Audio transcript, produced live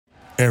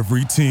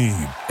Every team,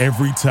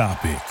 every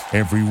topic,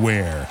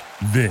 everywhere.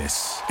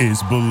 This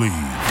is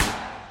Bleav.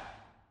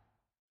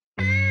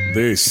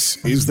 This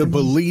is the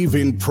Bleav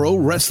in Pro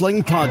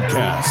Wrestling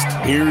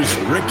podcast. Here's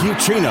Rick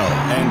Ucchino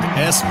and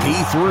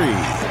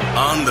SP3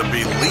 on the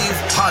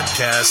Bleav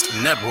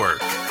Podcast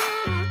Network.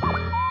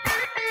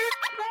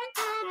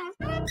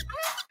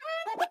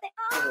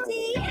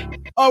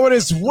 Oh, it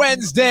is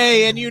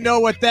Wednesday, and you know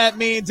what that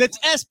means. It's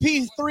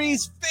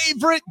SP3's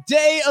favorite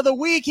day of the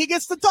week. He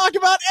gets to talk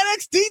about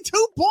NXT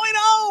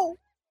 2.0.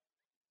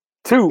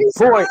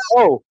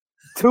 2.0.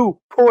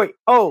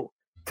 2.0.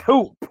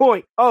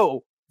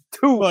 2.0.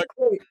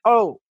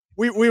 2.0.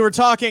 We were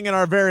talking in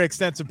our very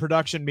extensive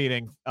production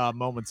meeting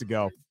moments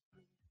ago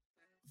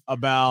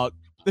about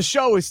the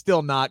show is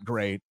still not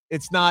great.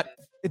 It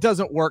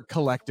doesn't work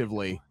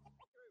collectively.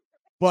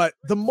 But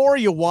the more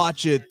you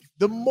watch it,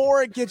 the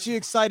more it gets you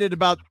excited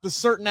about the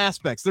certain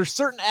aspects. There's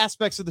certain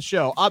aspects of the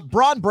show.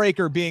 Braun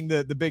Breaker being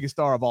the biggest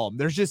star of all of them.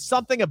 There's just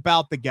something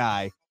about the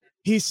guy.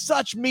 He's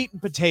such meat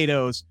and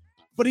potatoes,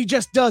 but he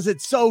just does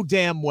it so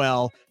damn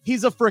well.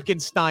 He's a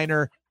freaking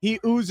Steiner. He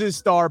oozes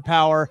star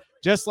power,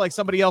 just like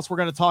somebody else we're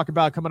going to talk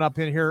about coming up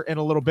in here in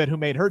a little bit who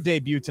made her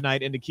debut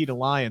tonight in Nikkita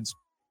Lyons.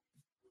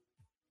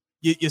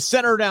 You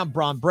center around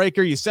Braun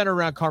Breaker. You center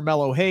around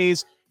Carmelo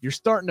Hayes. You're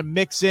starting to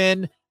mix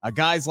in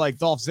guys like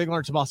Dolph Ziggler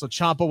and Tommaso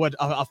Ciampa. What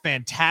a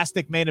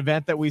fantastic main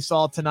event that we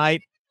saw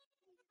tonight.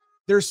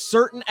 There's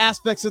certain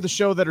aspects of the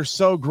show that are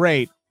so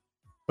great,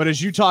 but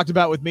as you talked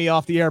about with me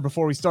off the air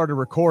before we started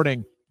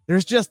recording,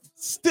 there's just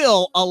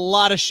still a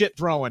lot of shit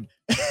throwing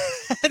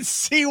and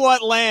see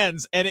what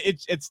lands. And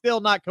it's still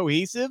not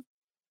cohesive,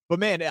 but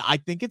man, I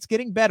think it's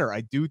getting better.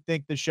 I do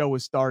think the show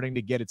is starting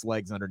to get its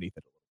legs underneath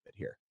it a little bit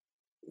here.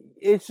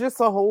 It's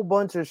just a whole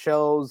bunch of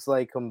shows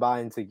like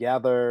combined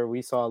together.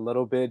 We saw a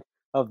little bit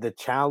of the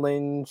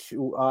challenge,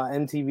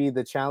 MTV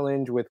The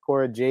Challenge with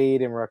Cora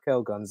Jade and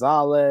Raquel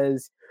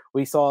Gonzalez.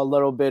 We saw a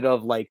little bit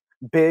of like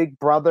Big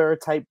Brother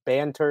type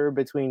banter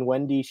between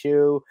Wendy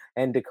Shu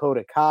and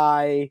Dakota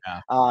Kai.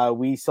 Yeah.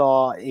 We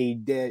saw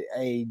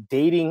a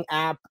dating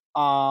app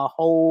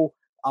whole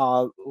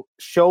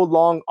show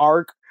long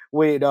arc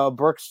with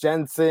Brooks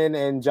Jensen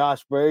and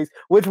Josh Briggs,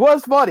 which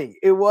was funny.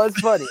 It was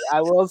funny.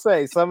 I will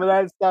say some of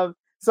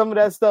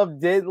that stuff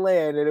did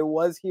land, and it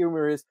was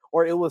humorous,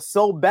 or it was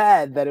so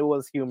bad that it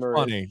was humorous.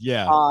 Funny,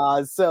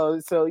 yeah. So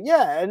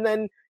yeah, and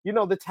then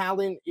the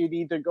talent, it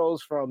either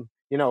goes from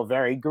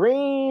very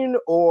green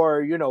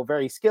or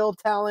very skilled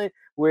talent,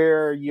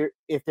 where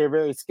if they're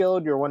very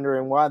skilled, you're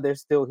wondering why they're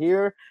still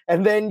here,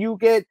 and then you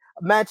get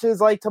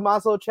matches like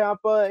Tommaso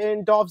Ciampa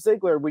and Dolph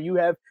Ziggler, where you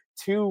have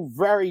two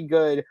very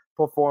good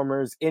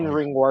performers,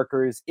 in-ring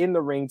workers in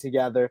the ring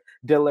together,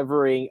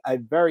 delivering a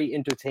very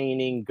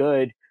entertaining,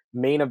 good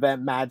main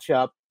event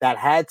matchup that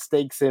had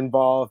stakes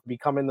involved,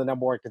 becoming the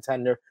number one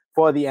contender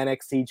for the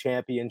NXT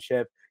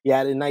championship. You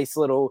had a nice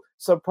little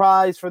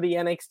surprise for the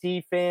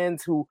NXT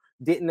fans who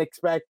didn't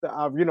expect,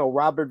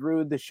 Robert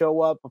Roode to show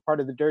up, a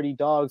part of the Dirty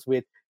Dogs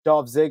with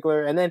Dolph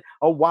Ziggler, and then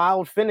a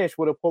wild finish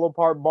with a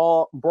pull-apart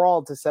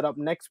brawl to set up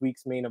next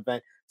week's main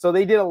event. So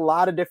they did a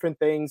lot of different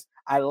things.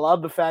 I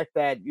love the fact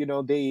that,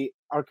 they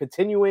are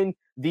continuing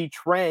the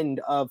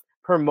trend of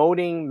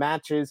promoting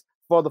matches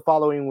for the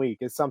following week.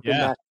 It's something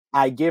that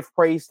I give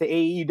praise to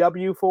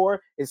AEW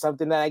for. It's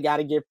something that I got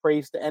to give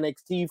praise to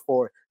NXT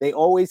for. They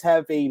always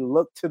have a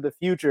look to the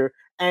future.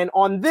 And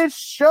on this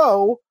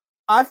show,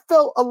 I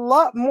felt a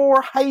lot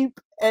more hype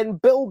and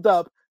build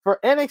up for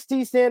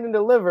NXT Stand and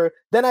Deliver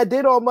than I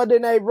did on Monday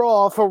Night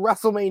Raw for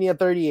WrestleMania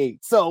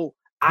 38. So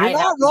you're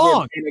not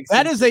wrong.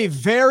 That is a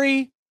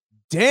very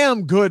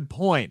damn good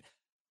point.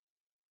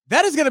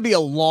 That is going to be a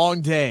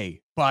long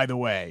day, by the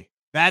way.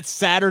 That's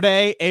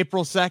Saturday,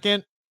 April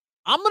 2nd.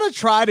 I'm going to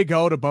try to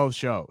go to both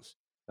shows.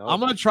 I'm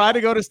going to try to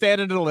go to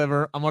Stand and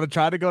Deliver. I'm going to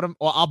try to go to,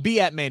 I'll be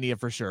at Mania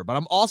for sure, but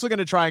I'm also going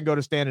to try and go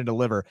to Stand and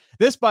Deliver.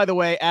 This, by the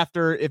way,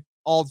 after if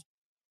all's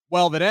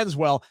well that ends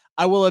well,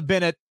 I will have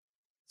been at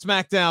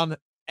SmackDown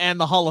and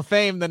the Hall of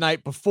Fame the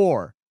night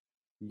before.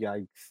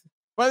 Yikes.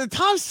 By the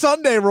time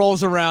Sunday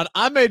rolls around,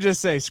 I may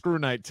just say screw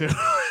night too.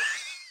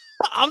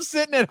 I'm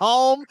sitting at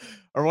home,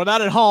 or well,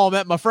 not at home,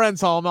 at my friend's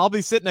home. I'll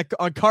be sitting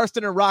on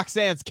Karsten and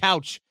Roxanne's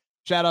couch.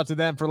 Shout out to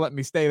them for letting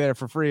me stay there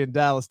for free in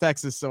Dallas,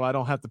 Texas, so I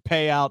don't have to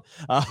pay out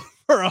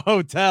for a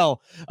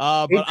hotel.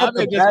 But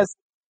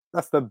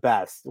that's the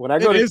best. When I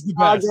go to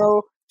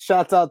Chicago,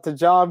 shouts out to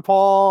John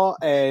Paul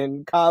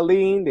and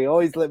Colleen. They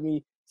always let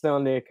me stay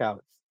on their couch.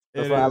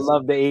 That's why I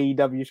love the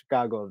AEW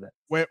Chicago event.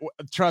 Wait,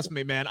 trust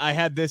me, man. I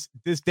had this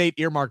date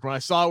earmarked. When I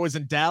saw it was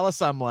in Dallas,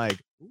 I'm like,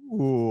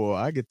 ooh,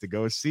 I get to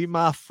go see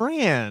my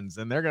friends,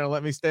 and they're going to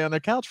let me stay on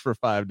their couch for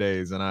 5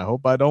 days, and I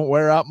hope I don't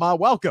wear out my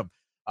welcome.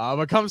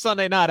 But come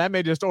Sunday night, I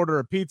may just order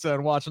a pizza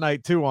and watch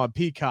night 2 on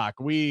Peacock.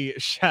 We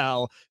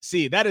shall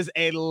see. That is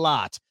a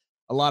lot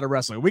of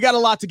wrestling. We got a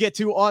lot to get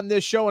to on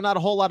this show and not a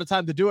whole lot of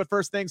time to do it.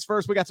 First things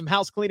first, we got some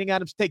house cleaning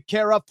items to take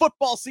care of.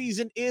 Football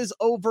season is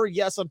over.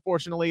 Yes,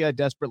 unfortunately, I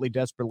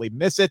desperately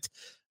miss it.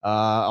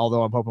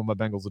 Although I'm hoping my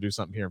Bengals will do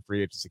something here in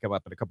free agency coming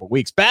up in a couple of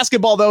weeks.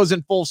 Basketball, though, is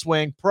in full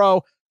swing.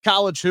 Pro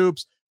college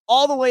hoops,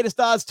 all the latest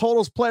odds,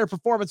 totals, player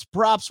performance,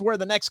 props, where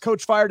the next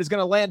coach fired is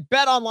going to land.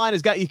 BetOnline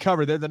has got you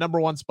covered. They're the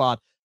 #1 spot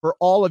for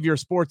all of your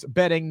sports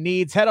betting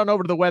needs. Head on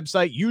over to the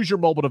website, use your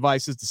mobile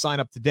devices to sign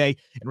up today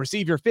and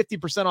receive your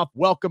 50% off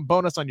welcome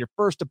bonus on your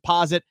first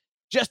deposit.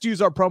 Just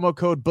use our promo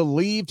code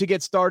Bleav to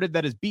get started.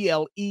 That is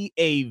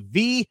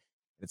BLEAV.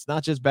 It's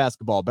not just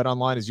basketball.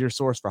 BetOnline is your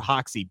source for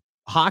hockey,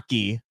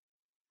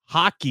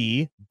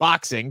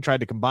 boxing,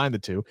 tried to combine the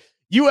two,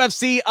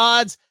 UFC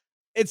odds.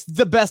 It's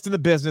the best in the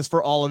business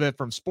for all of it,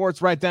 from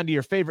sports right down to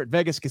your favorite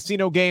Vegas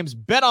casino games.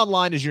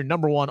 BetOnline is your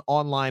 #1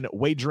 online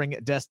wagering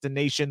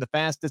destination, the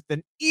fastest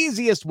and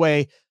easiest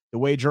way to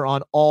wager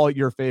on all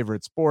your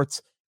favorite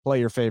sports. Play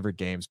your favorite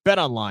games.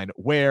 BetOnline,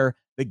 where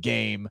the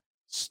game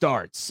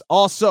starts.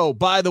 Also,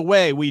 by the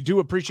way, we do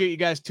appreciate you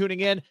guys tuning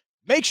in.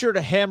 Make sure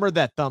to hammer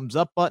that thumbs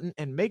up button,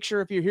 and make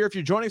sure if you're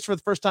joining us for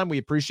the first time, we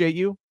appreciate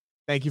you.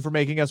 Thank you for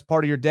making us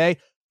part of your day.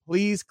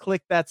 Please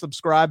click that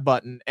subscribe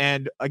button.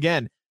 And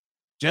again,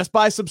 just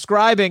by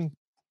subscribing,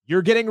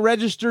 you're getting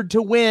registered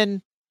to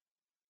win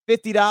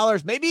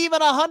 $50, maybe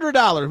even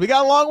 $100. We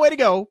got a long way to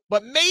go,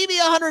 but maybe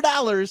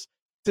 $100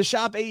 to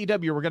shop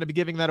AEW. We're going to be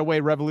giving that away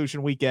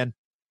Revolution Weekend.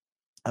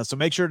 So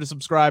make sure to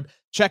subscribe.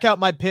 Check out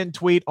my pinned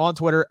tweet on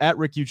Twitter at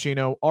Rick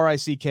Ucchino,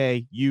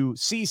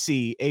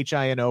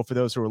 RICKUCCHINO, for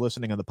those who are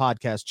listening on the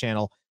podcast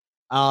channel.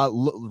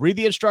 Read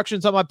the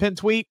instructions on my pinned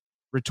tweet,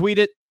 retweet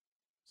it,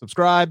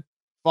 subscribe,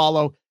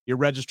 follow. You're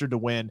registered to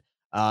win.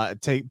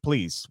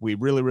 Please, we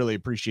really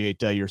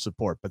appreciate your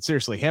support. But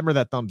seriously, hammer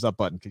that thumbs up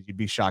button, because you'd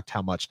be shocked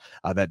how much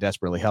that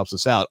desperately helps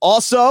us out.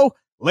 Also,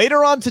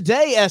 later on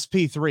today,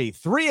 SP3,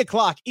 3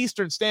 o'clock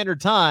Eastern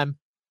Standard Time,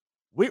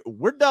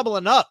 we're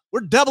doubling up.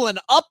 We're doubling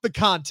up the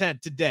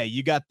content today.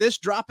 You got this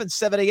dropping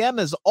 7 a.m.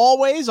 as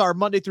always, our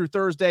Monday through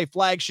Thursday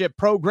flagship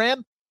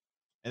program.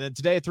 And then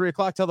today at 3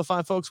 o'clock, tell the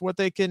fine folks what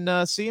they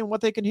can see and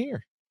what they can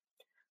hear.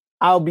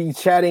 I'll be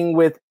chatting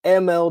with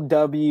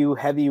MLW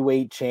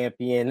heavyweight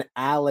champion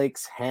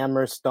Alex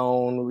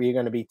Hammerstone. We're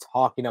going to be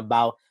talking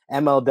about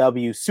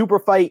MLW Super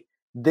Fight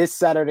this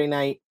Saturday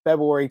night,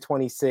 February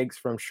 26th,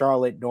 from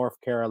Charlotte, North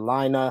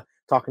Carolina.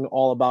 Talking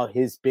all about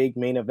his big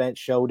main event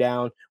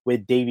showdown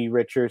with Davey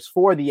Richards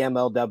for the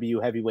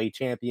MLW Heavyweight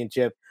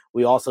Championship.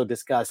 We also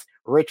discuss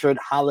Richard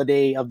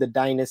Holiday of the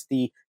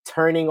Dynasty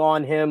turning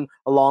on him,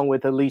 along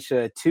with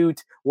Alicia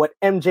Toot, what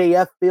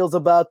MJF feels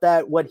about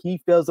that, what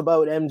he feels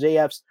about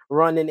MJF's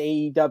run in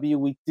AEW.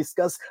 We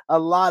discuss a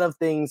lot of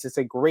things. It's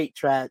a great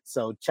chat,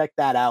 so check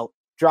that out.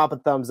 Drop a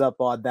thumbs up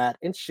on that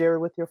and share it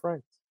with your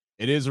friends.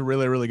 It is a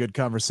really good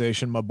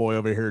conversation. My boy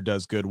over here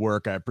does good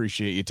work. I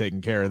appreciate you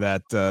taking care of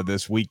that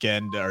this week.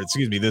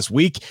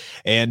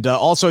 And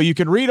also, you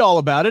can read all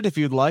about it if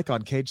you'd like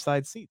on Cage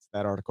Side Seats.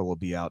 That article will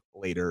be out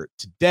later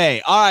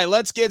today. All right,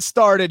 let's get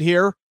started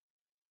here.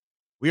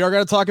 We are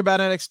going to talk about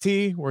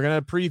NXT. We're going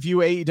to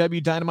preview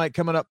AEW Dynamite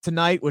coming up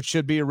tonight, which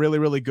should be a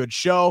really good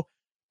show.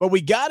 But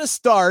we got to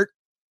start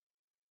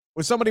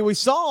with somebody we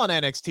saw on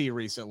NXT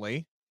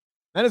recently.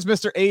 That is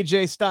Mr.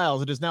 AJ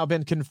Styles. It has now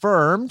been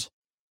confirmed,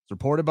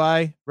 reported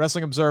by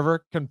Wrestling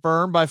Observer,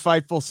 confirmed by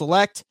Fightful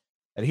Select,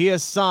 that he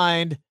has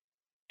signed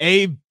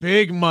a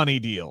big money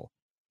deal,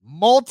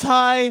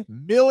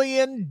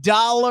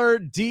 multi-million-dollar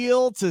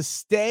deal to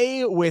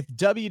stay with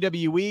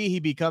WWE. He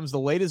becomes the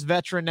latest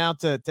veteran now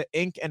to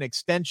ink an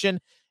extension.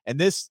 And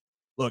this,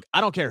 look,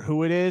 I don't care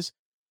who it is.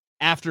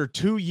 After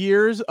 2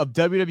 years of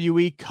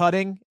WWE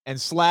cutting and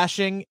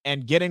slashing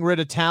and getting rid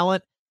of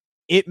talent,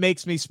 it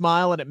makes me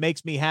smile and it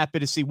makes me happy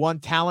to see, one,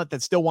 talent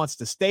that still wants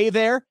to stay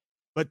there,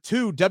 but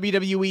two,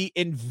 WWE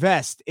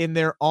invest in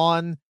their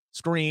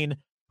on-screen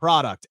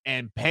product,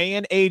 and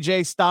paying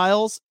AJ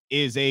Styles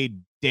is a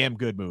damn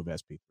good move,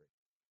 SP3.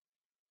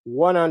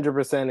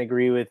 100%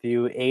 agree with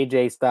you.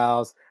 AJ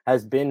Styles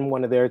has been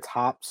one of their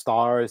top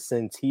stars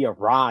since he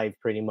arrived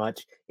pretty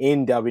much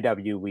in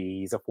WWE.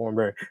 He's a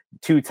former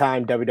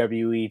 2-time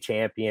WWE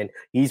champion.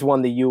 He's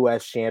won the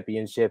US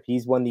championship.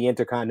 He's won the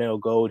Intercontinental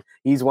Gold.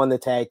 He's won the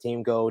Tag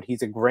Team Gold.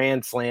 He's a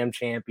Grand Slam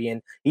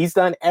champion. He's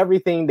done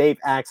everything they've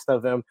asked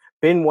of him,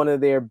 been one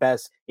of their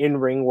best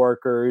in-ring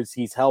workers.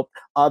 He's helped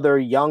other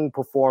young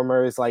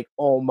performers like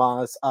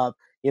Omos up,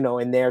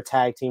 in their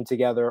tag team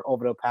together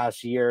over the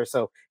past year.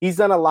 So he's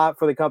done a lot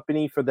for the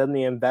company, for them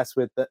to invest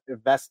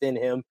in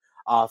him.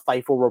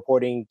 Fightful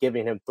reporting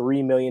giving him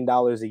 $3 million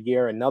a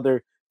year,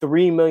 another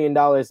 $3 million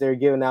they're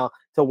giving out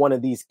to one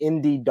of these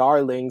indie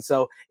darlings.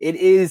 So it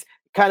is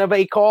kind of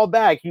a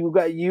callback.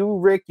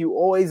 Rick, you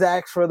always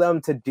ask for them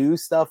to do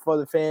stuff for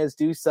the fans,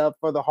 do stuff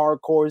for the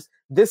hardcores.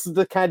 This is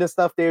the kind of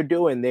stuff they're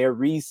doing. They're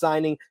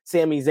re-signing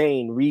Sami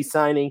Zayn,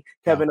 re-signing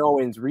Kevin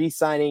Owens,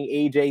 re-signing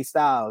AJ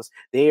Styles.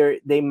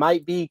 They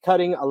might be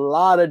cutting a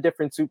lot of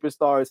different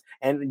superstars,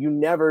 and you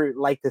never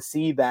like to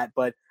see that,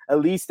 but at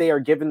least they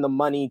are giving the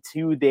money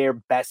to their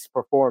best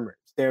performers.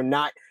 They're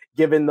not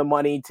giving the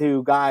money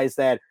to guys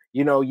that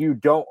you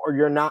don't, or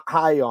you're not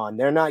high on.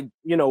 They're not,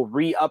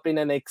 re-upping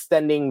and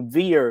extending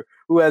Veer,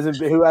 who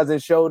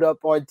hasn't showed up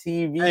on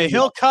TV. Hey,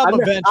 he'll come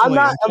eventually.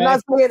 I'm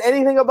not saying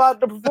anything about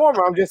the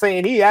performer. I'm just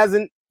saying he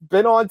hasn't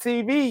been on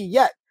TV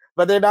yet.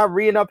 but they're not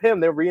reing up him.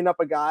 They're reing up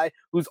a guy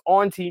who's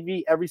on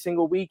TV every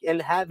single week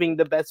and having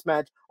the best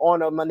match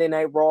on a Monday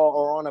Night Raw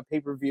or on a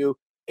pay-per-view.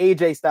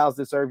 AJ Styles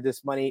deserved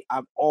this money.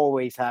 I'm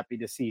always happy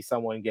to see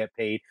someone get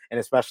paid, and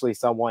especially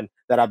someone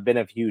that I've been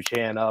a huge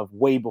fan of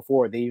way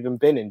before they even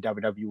been in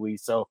WWE.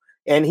 So,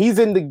 and he's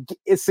in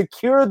the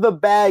secure the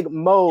bag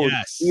mode.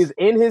 Yes. He's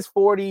in his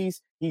 40s.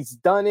 He's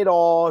done it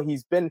all.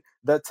 He's been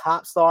the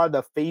top star,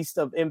 the face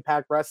of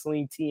Impact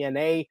Wrestling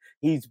TNA.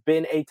 He's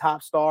been a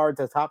top star,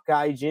 the top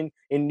gaijin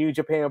in New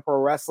Japan Pro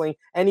Wrestling,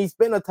 and he's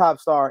been a top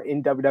star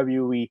in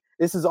WWE.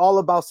 This is all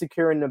about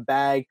securing the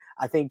bag.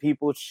 I think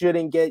people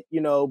shouldn't get,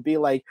 be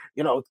like,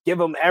 give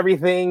him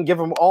everything, give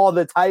him all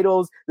the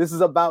titles. This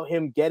is about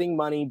him getting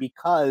money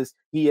because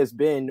he has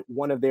been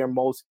one of their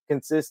most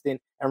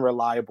consistent and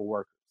reliable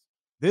workers.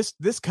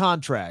 This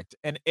contract,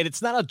 and it's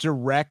not a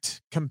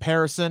direct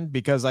comparison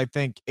because I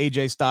think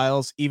AJ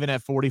Styles, even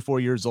at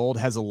 44 years old,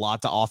 has a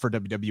lot to offer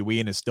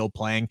WWE and is still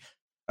playing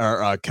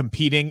or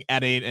competing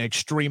at an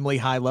extremely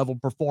high level,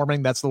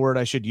 performing. That's the word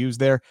I should use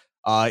there.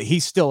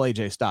 He's still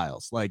AJ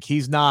Styles. Like,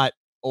 he's not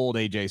old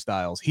AJ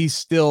Styles. He's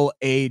still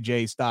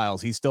AJ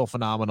Styles. He's still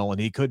phenomenal,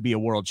 and he could be a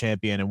world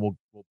champion, and we'll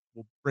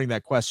bring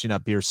that question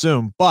up here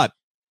soon. But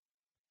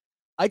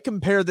I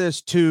compare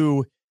this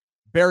to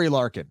Barry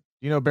Larkin.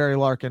 Barry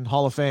Larkin,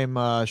 Hall of Fame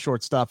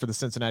shortstop for the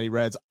Cincinnati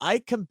Reds. I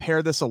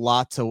compare this a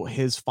lot to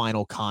his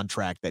final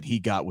contract that he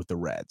got with the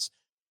Reds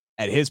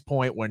at his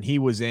point when he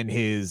was in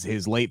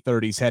his late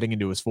 30s heading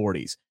into his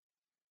 40s.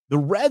 The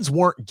Reds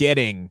weren't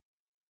getting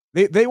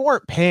they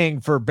weren't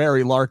paying for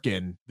Barry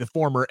Larkin, the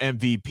former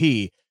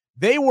MVP.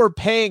 They were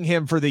paying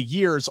him for the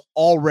years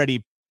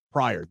already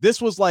prior.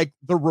 This was like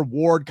the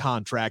reward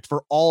contract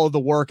for all of the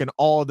work and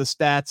all of the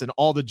stats and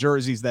all the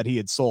jerseys that he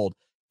had sold.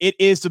 It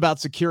is about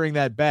securing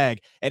that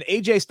bag. And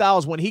AJ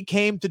Styles, when he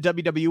came to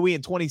WWE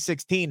in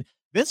 2016,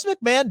 Vince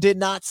McMahon did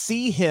not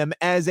see him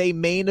as a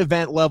main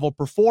event level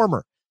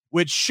performer,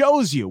 which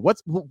shows you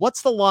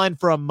what's the line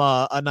from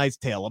A Knight's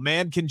Tale? A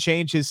man can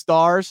change his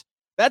stars.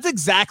 That's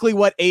exactly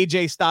what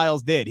AJ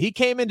Styles did. He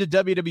came into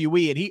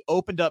WWE and he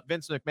opened up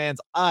Vince McMahon's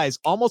eyes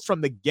almost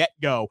from the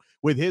get-go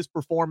with his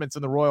performance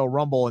in the Royal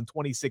Rumble in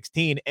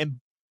 2016.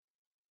 And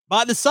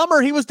by the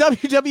summer, he was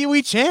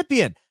WWE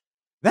champion.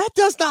 That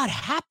does not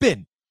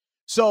happen.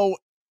 So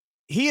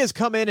he has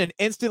come in and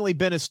instantly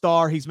been a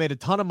star. He's made a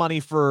ton of money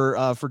for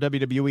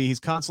WWE. He's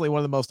constantly one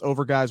of the most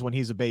over guys when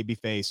he's a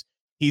babyface.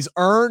 He's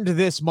earned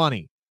this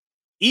money.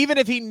 Even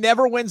if he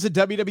never wins the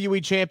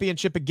WWE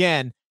championship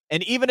again,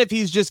 and even if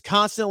he's just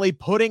constantly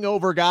putting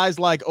over guys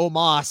like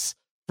Omos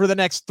for the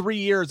next 3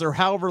 years or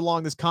however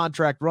long this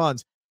contract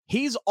runs,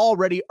 he's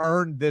already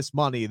earned this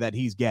money that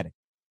he's getting.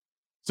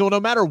 So no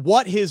matter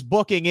what his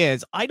booking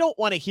is, I don't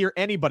want to hear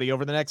anybody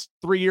over the next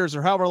 3 years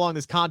or however long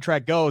this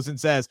contract goes and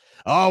says,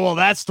 oh, well,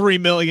 that's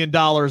 $3 million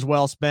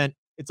well spent.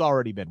 It's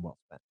already been well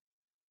spent.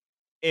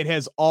 It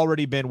has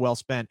already been well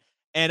spent.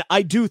 And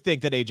I do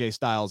think that AJ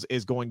Styles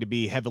is going to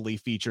be heavily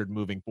featured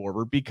moving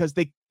forward because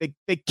they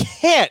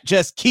can't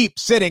just keep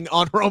sitting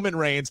on Roman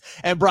Reigns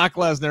and Brock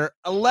Lesnar.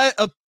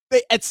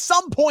 At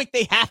some point,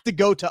 they have to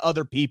go to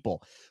other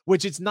people,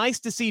 which it's nice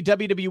to see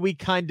WWE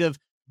kind of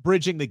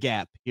bridging the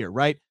gap here,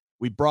 right?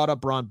 We brought up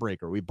Braun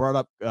Breaker. We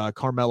brought up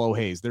Carmelo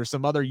Hayes. There's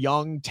some other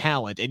young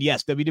talent. And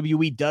yes,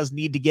 WWE does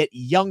need to get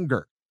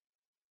younger.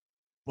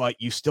 But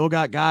you still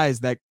got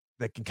guys that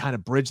can kind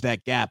of bridge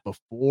that gap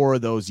before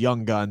those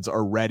young guns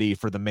are ready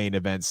for the main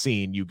event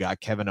scene. You got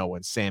Kevin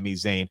Owens, Sami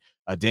Zayn.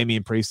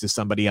 Damian Priest is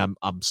somebody I'm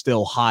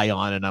still high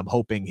on, and I'm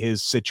hoping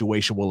his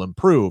situation will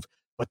improve.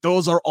 But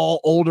those are all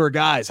older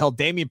guys. Hell,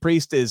 Damian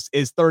Priest is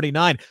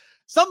 39.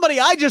 Somebody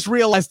I just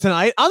realized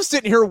tonight, I'm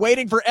sitting here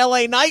waiting for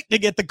LA Knight to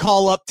get the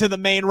call up to the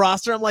main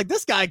roster. I'm like,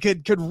 this guy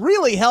could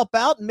really help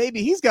out, and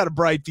maybe he's got a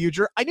bright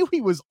future. I knew he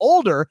was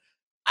older.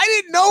 I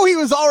didn't know he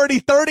was already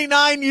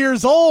 39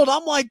 years old.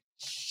 I'm like,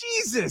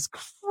 Jesus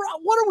Christ,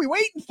 what are we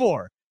waiting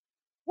for?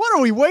 What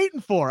are we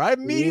waiting for? I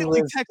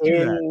immediately texted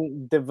you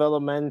that.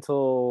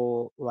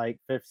 Developmental like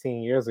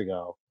 15 years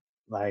ago.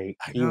 Like,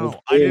 I know.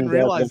 I didn't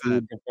realize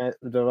that.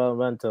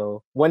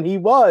 Developmental when he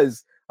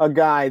was a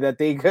guy that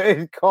they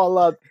could call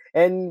up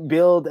and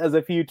build as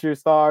a future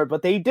star,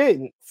 but they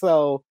didn't.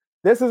 So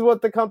this is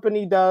what the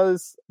company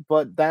does,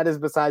 but that is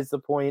besides the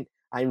point.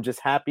 I'm just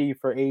happy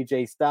for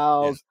AJ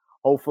Styles. Yeah.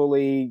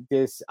 Hopefully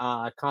this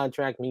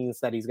contract means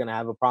that he's going to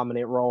have a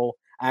prominent role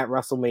at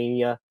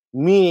WrestleMania,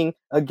 meaning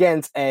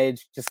against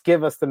Edge. Just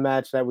give us the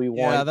match that we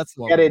want. Yeah, that's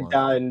get it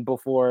done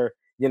before,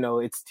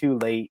 it's too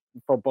late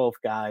for both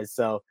guys.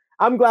 So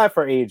I'm glad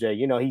for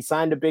AJ. He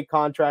signed a big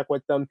contract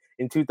with them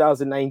in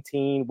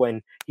 2019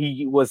 when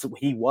he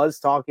was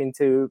talking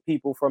to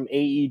people from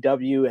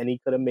AEW and he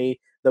could have made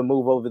the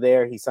move over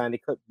there. He signed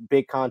a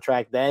big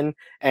contract then,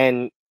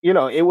 and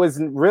it was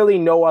really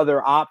no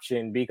other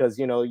option because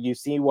you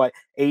see what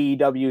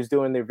AEW is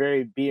doing.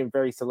 They're being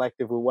very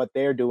selective with what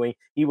they're doing.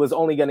 He was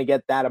only going to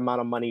get that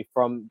amount of money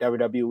from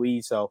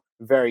WWE, so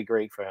very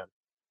great for him.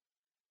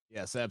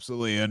 Yes,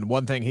 absolutely. And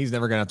one thing he's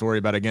never going to have to worry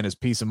about again is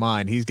peace of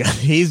mind. He's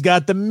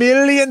got the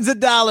millions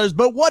of dollars.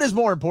 But what is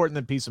more important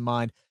than peace of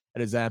mind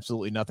That is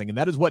absolutely nothing. And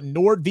that is what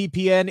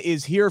NordVPN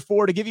is here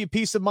for, to give you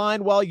peace of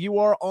mind while you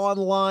are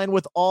online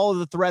with all of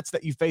the threats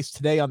that you face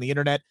today on the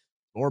internet.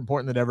 More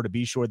important than ever to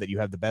be sure that you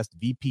have the best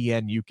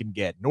VPN you can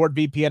get.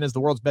 NordVPN is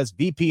the world's best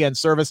VPN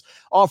service,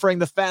 offering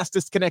the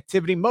fastest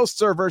connectivity, most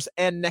servers,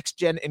 and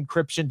next-gen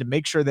encryption to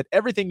make sure that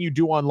everything you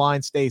do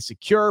online stays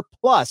secure.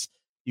 Plus,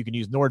 you can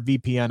use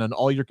NordVPN on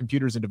all your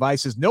computers and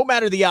devices, no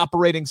matter the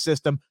operating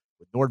system.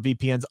 With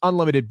NordVPN's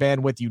unlimited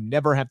bandwidth, you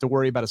never have to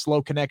worry about a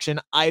slow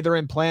connection either,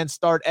 and plans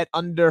start at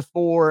under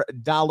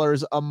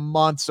 $4 a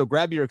month. So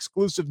grab your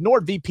exclusive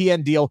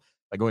NordVPN deal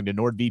by going to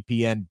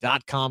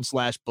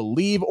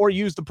nordvpn.com/Bleav or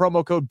use the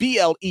promo code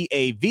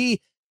BLEAV.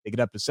 They get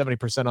up to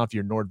 70% off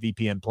your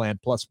NordVPN plan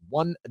plus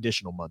 1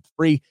 additional month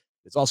free.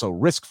 It's also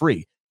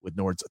risk-free with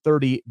Nord's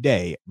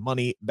 30-day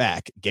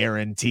money-back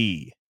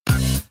guarantee.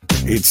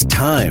 It's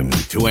time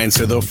to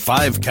answer the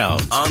 5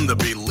 count on the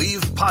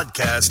Bleav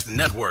Podcast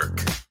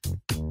Network.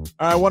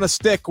 I want to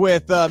stick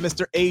with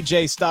Mr.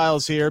 AJ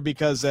Styles here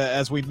because,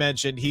 as we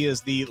mentioned, he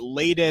is the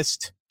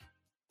latest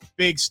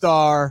big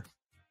star,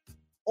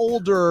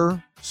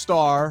 older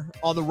star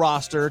on the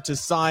roster to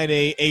sign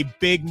a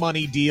big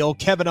money deal.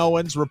 Kevin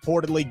Owens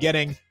reportedly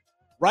getting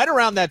right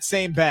around that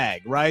same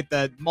bag, right?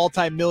 That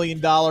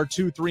multi-million-dollar,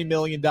 $2-3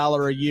 million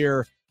a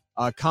year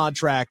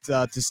contract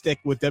to stick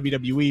with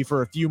WWE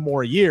for a few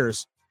more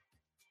years.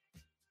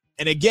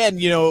 And again,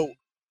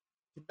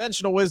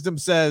 conventional wisdom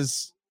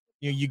says,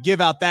 you give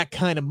out that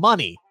kind of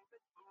money,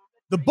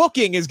 the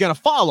booking is going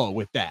to follow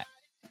with that.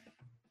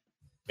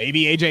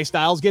 Maybe AJ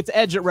Styles gets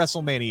Edge at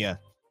WrestleMania.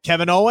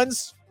 Kevin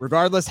Owens,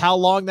 regardless how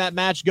long that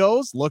match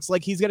goes, looks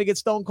like he's going to get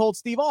Stone Cold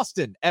Steve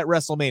Austin at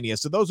WrestleMania.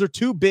 So those are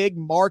 2 big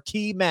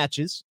marquee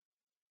matches.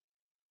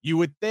 You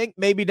would think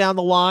maybe down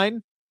the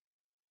line,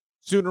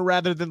 sooner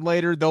rather than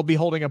later, they'll be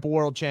holding up a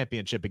world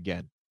championship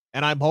again.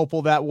 And I'm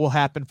hopeful that will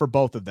happen for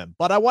both of them.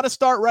 But I want to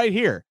start right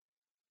here.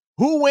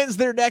 Who wins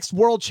their next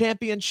world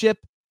championship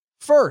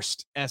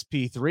first,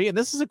 SP3? And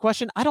this is a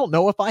question I don't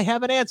know if I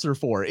have an answer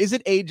for. Is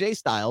it AJ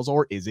Styles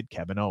or is it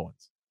Kevin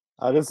Owens?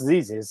 This is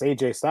easy. It's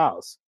AJ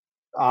Styles.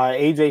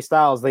 AJ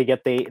Styles, they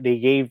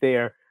gave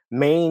their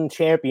main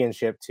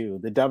championship to,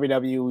 the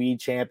WWE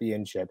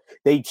Championship.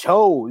 They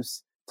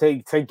chose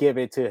to give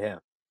it to him.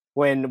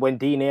 When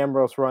Dean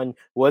Ambrose run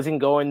wasn't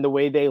going the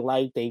way they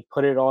liked, they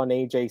put it on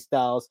AJ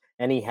Styles,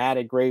 and he had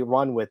a great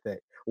run with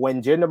it.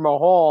 When Jinder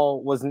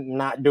Mahal was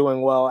not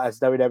doing well as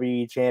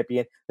WWE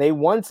champion, they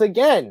once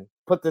again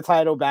put the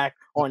title back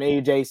on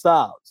AJ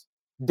Styles.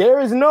 There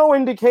is no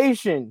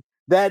indication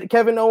that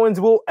Kevin Owens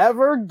will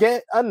ever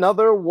get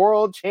another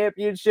world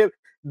championship.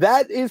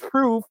 That is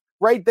proof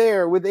right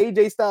there with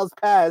AJ Styles'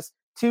 past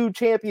 2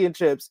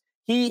 championships.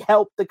 He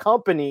helped the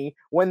company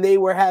when they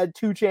had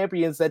 2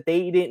 champions that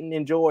they didn't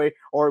enjoy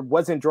or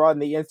wasn't drawing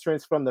the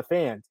interest from the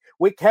fans.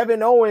 With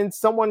Kevin Owens,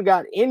 someone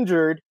got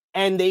injured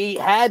and they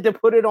had to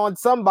put it on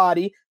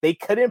somebody. They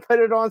couldn't put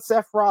it on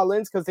Seth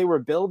Rollins because they were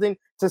building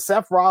to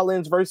Seth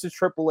Rollins versus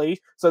Triple H.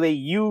 So they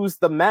used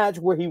the match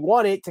where he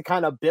won it to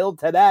kind of build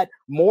to that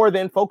more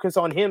than focus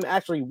on him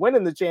actually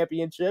winning the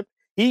championship.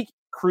 He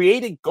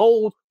created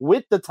gold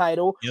with the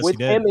title, with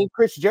him and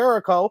Chris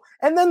Jericho,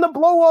 and then the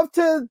blow up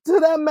to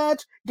that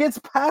match gets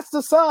passed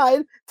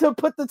aside to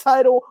put the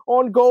title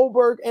on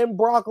Goldberg and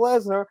Brock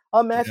Lesnar,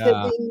 a match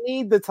that didn't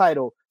need the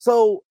title.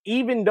 So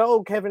even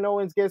though Kevin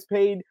Owens gets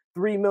paid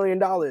 $3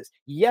 million,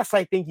 yes,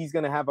 I think he's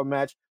going to have a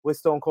match with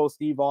Stone Cold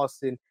Steve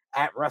Austin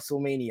at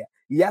WrestleMania.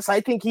 Yes,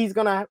 I think he's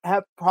going to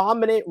have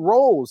prominent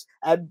roles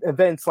at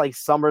events like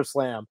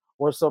SummerSlam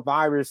or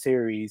Survivor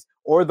Series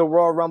or the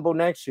Royal Rumble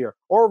next year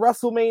or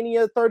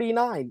WrestleMania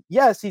 39.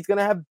 Yes, he's going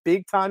to have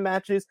big-time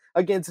matches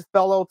against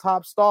fellow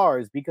top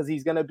stars because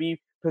he's going to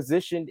be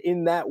positioned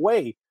in that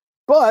way.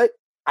 But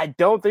I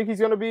don't think he's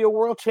going to be a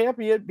world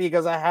champion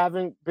because I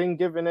haven't been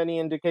given any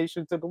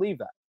indication to believe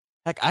that.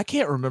 Heck, I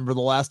can't remember the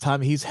last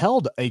time he's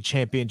held a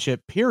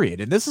championship, period.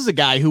 And this is a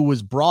guy who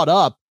was brought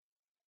up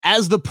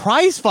as the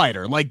prize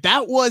fighter. Like,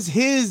 that was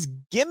his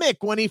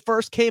gimmick when he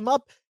first came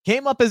up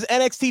as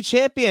NXT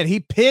champion. He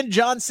pinned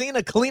John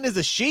Cena clean as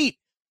a sheet,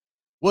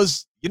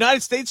 was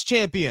United States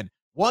champion,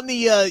 won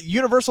the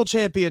Universal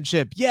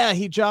Championship. Yeah,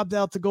 he jobbed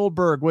out to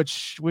Goldberg,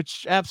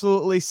 which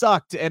absolutely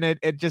sucked, and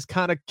it just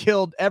kind of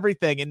killed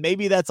everything. And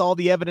maybe that's all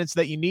the evidence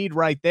that you need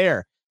right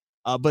there.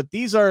 But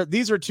these are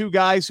 2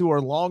 guys who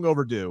are long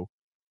overdue.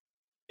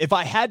 If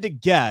I had to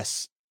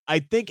guess, I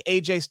think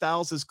AJ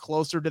Styles is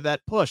closer to that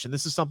push, and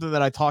this is something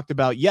that I talked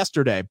about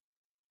yesterday.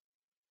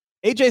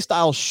 AJ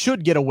Styles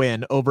should get a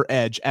win over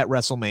Edge at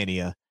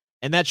WrestleMania,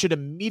 and that should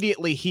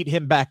immediately heat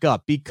him back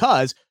up,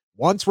 because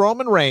once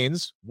Roman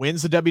Reigns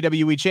wins the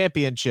WWE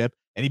Championship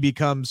and he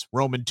becomes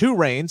Roman 2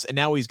 Reigns, and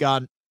now he's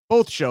got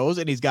both shows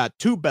and he's got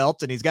 2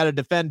 belts and he's got to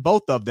defend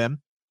both of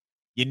them,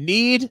 you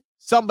need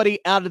somebody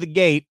out of the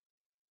gate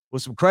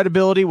with some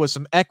credibility, with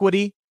some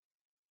equity,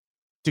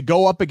 to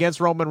go up against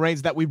Roman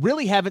Reigns that we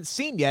really haven't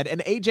seen yet.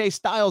 And AJ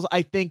Styles,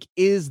 I think,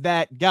 is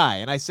that guy.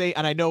 And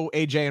I know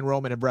AJ and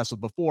Roman have wrestled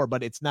before,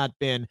 but it's not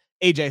been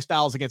AJ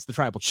Styles against the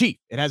Tribal Chief.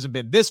 It hasn't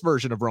been this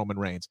version of Roman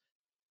Reigns.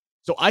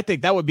 So I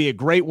think that would be a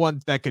great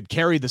one that could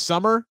carry the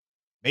summer.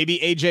 Maybe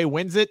AJ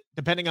wins it,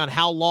 depending on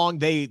how long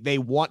they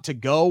want to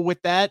go with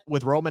that,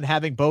 with Roman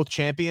having both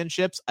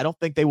championships. I don't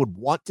think they would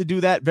want to do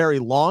that very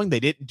long.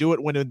 They didn't do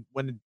it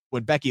when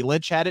Becky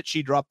Lynch had it.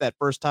 She dropped that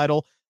first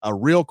title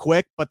real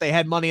quick, but they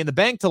had Money in the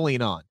Bank to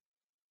lean on.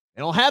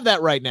 They don't have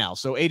that right now.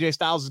 So AJ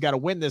Styles has got to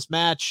win this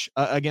match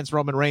against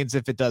Roman Reigns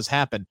if it does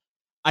happen.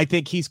 I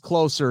think he's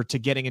closer to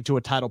getting into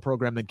a title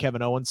program than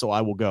Kevin Owens, so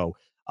I will go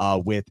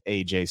with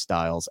AJ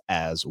Styles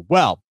as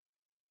well.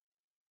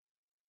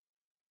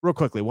 Real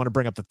quickly, want to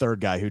bring up the third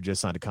guy who just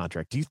signed a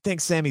contract. Do you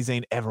think Sami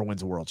Zayn ever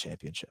wins a world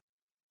championship?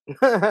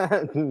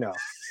 No.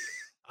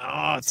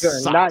 Oh,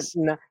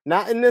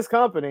 not in this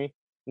company.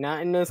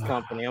 Not in this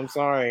company. I'm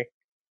sorry.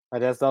 I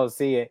just don't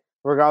see it.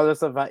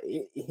 Regardless of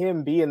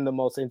him being the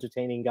most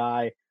entertaining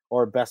guy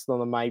or best on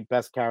the mic,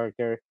 best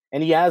character.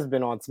 And he has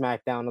been on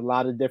SmackDown a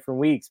lot of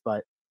different weeks,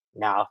 but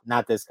no,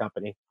 not this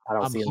company. I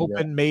don't see him. I'm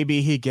hoping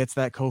maybe he gets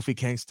that Kofi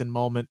Kingston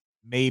moment.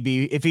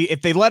 Maybe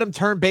if they let him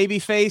turn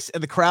babyface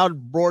and the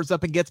crowd roars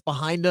up and gets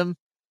behind him,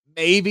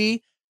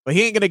 maybe, but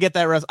he ain't going to get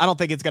that rest. I don't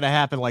think it's going to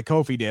happen like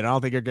Kofi did. I don't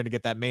think you're going to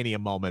get that Mania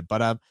moment,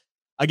 but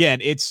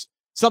again, it's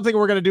something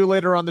we're going to do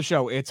later on the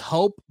show. It's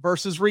hope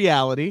versus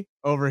reality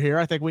over here.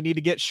 I think we need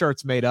to get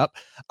shirts made up,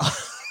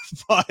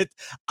 but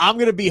I'm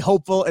going to be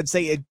hopeful and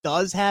say it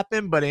does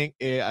happen, but even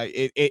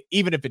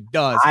if it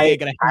does, it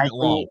ain't going to happen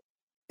long.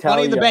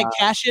 Money in the Bank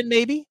cash in,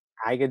 maybe?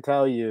 I can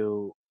tell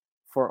you,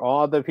 for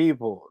all the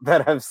people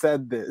that have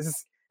said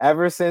this,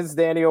 ever since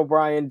Danny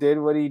O'Brien did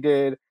what he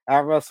did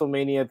at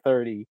WrestleMania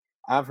 30,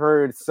 I've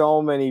heard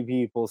so many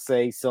people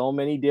say, so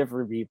many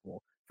different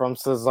people, from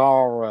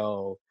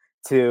Cesaro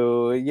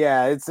to,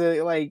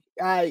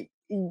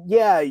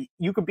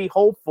 you could be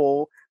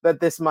hopeful that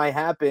this might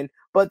happen,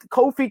 but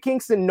Kofi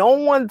Kingston, no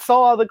one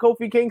saw the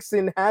Kofi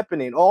Kingston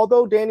happening.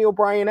 Although Danny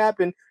O'Brien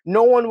happened,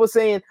 no one was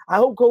saying, I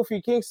hope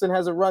Kofi Kingston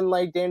has a run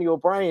like Danny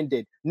O'Brien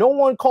did. No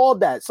one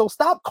called that. So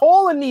stop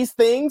calling these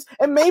things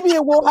and maybe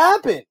it will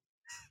happen.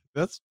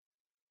 That's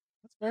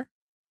fair.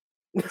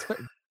 That's fair.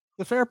 It's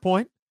a fair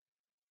point.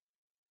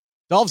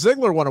 Dolph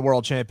Ziggler won a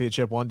world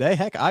championship one day.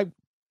 Heck,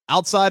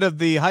 outside of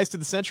the heist of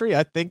the century,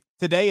 I think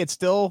today it's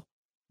still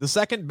the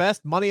second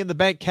best Money in the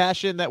Bank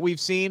cash in that we've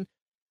seen.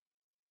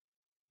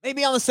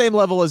 Maybe on the same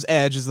level as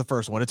Edge is the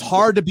first one. It's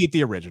hard to beat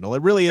the original.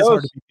 It really is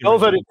hard to beat the original.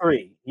 Those are the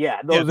three.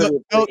 Yeah,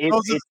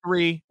 those are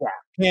three,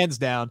 hands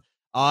down.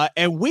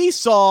 And we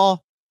saw,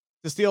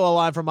 to steal a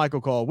line from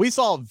Michael Cole, we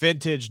saw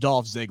vintage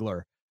Dolph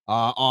Ziggler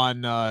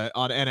on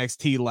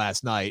NXT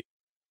last night.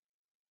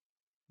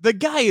 The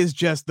guy is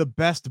just the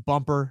best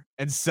bumper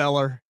and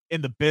seller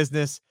in the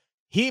business.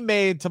 He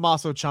made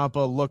Tommaso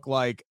Ciampa look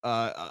like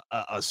a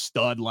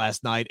stud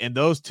last night, and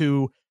those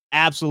two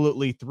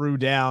absolutely threw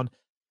down.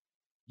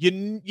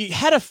 You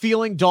had a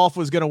feeling Dolph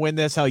was going to win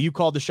this, how you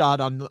called the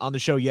shot on the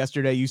show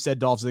yesterday. You said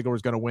Dolph Ziggler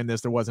was going to win this.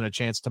 There wasn't a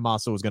chance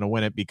Tommaso was going to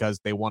win it because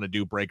they want to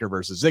do Breakker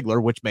versus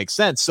Ziggler, which makes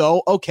sense.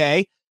 So,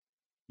 okay.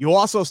 You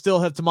also still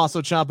have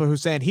Tommaso Ciampa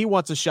who's saying he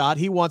wants a shot.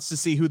 He wants to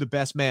see who the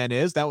best man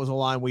is. That was a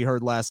line we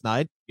heard last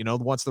night.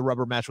 Wants the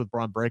rubber match with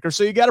Braun Breakker.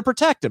 So you got to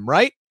protect him,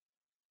 right?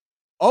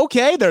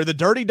 Okay, they're the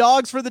dirty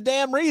dogs for the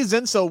damn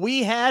reason. So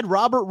we had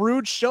Robert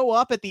Roode show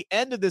up at the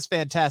end of this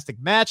fantastic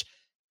match,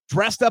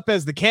 dressed up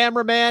as the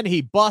cameraman.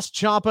 He busts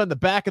Ciampa in the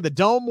back of the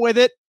dome with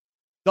it.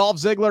 Dolph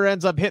Ziggler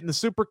ends up hitting the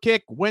super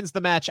kick, wins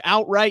the match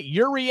outright.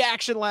 Your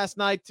reaction last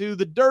night to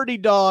the Dirty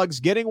Dogs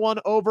getting one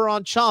over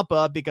on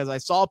Ciampa, because I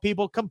saw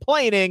people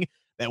complaining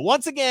that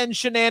once again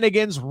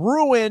shenanigans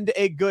ruined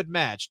a good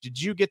match.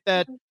 Did you get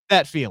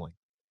that feeling?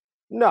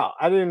 No,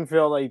 I didn't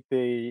feel like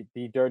the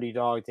Dirty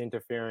Dogs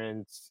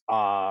interference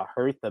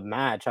hurt the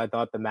match. I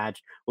thought the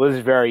match was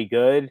very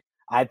good.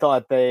 I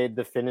thought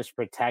the finish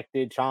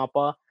protected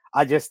Ciampa.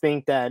 I just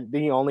think that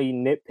the only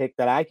nitpick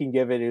that I can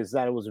give it is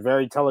that it was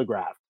very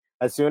telegraphed.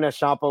 As soon as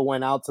Ciampa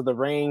went out to the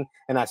ring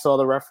and I saw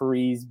the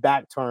referee's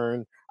back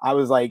turn, I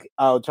was like,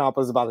 oh,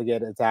 Ciampa's about to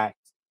get attacked.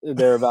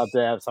 They're about to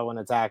have someone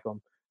attack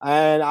him.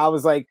 And I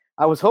was like,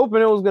 I was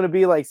hoping it was going to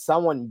be like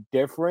someone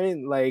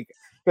different. Like,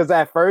 because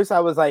at first I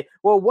was like,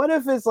 well, what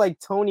if it's like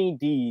Tony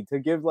D, to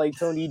give like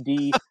Tony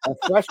D a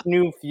fresh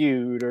new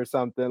feud or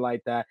something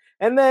like that.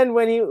 And then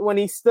when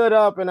he stood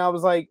up and I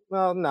was like,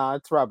 well, no,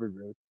 it's Robert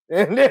Roode.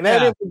 And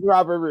then it was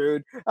Robert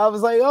Roode. I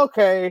was like,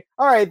 okay,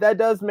 all right, that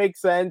does make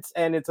sense.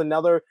 And it's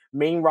another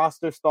main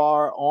roster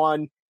star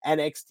on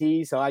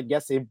NXT. So I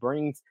guess it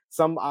brings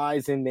some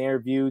eyes in their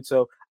view.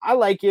 So I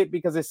like it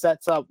because it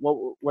sets up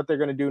what they're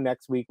going to do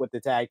next week with the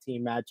tag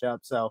team matchup.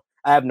 So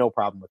I have no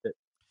problem with it.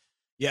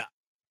 Yeah.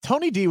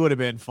 Tony D would have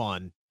been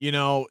fun.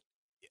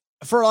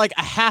 For like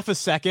a half a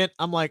second,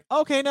 I'm like,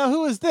 okay, now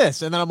who is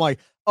this? And then I'm like,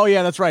 oh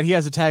yeah, that's right. He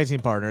has a tag team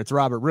partner. It's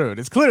Robert Roode.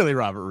 It's clearly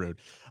Robert Roode.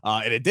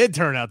 And it did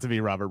turn out to be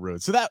Robert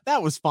Roode. So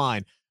that was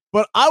fine.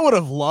 But I would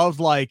have loved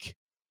like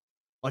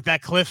Like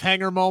that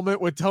cliffhanger moment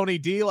with Tony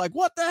D. Like,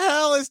 what the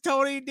hell is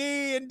Tony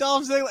D and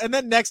Dolph Ziggler? And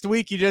then next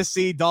week, you just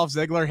see Dolph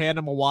Ziggler hand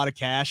him a wad of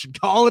cash and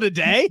call it a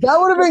day. That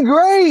would have been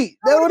great.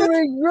 That would have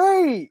been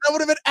great. That would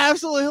have been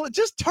absolutely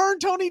just turn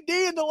Tony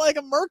D into like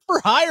a Merc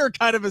for hire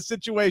kind of a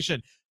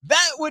situation.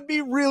 That would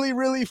be really,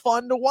 really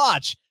fun to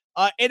watch.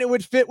 And it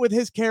would fit with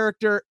his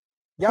character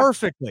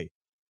perfectly.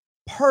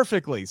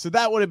 Perfectly. So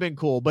that would have been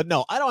cool. But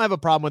no, I don't have a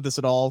problem with this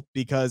at all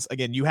because,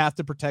 again, you have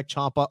to protect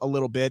Ciampa a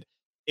little bit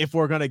if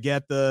we're going to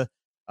get the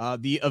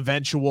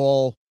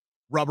eventual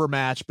rubber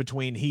match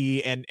between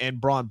he and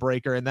Braun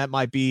Breaker, and that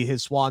might be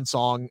his swan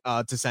song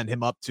to send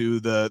him up to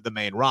the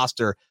main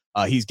roster.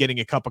 He's getting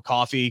a cup of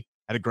coffee,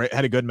 had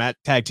a good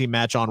tag team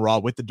match on Raw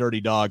with the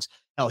Dirty Dogs.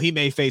 Hell, he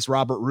may face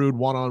Robert Roode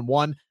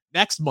one-on-one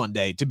next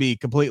Monday, to be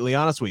completely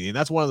honest with you. And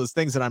that's one of those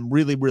things that I'm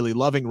really, really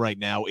loving right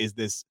now is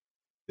this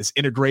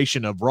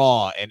integration of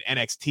Raw and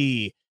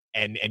NXT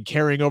and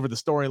carrying over the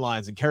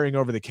storylines and carrying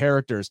over the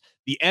characters.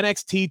 The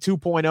NXT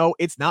 2.0,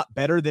 it's not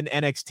better than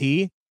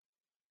NXT,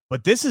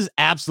 but this is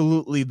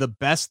absolutely the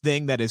best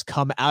thing that has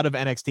come out of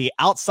NXT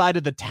outside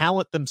of the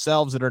talent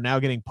themselves that are now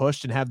getting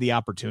pushed and have the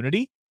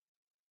opportunity.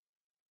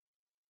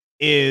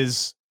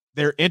 Is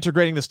they're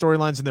integrating the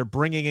storylines and they're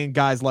bringing in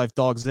guys like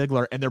Dolph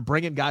Ziggler and they're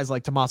bringing guys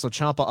like Tommaso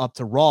Ciampa up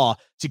to Raw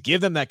to give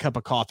them that cup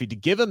of coffee, to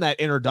give them that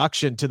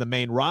introduction to the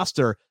main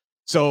roster.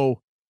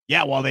 So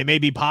yeah, while they may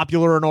be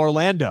popular in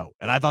Orlando,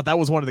 and I thought that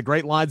was one of the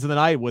great lines of the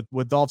night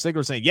with Dolph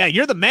Ziggler saying, yeah,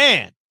 you're the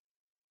man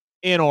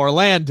in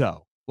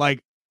Orlando. Like,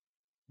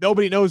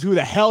 nobody knows who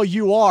the hell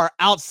you are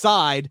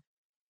outside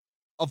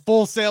of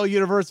Full Sail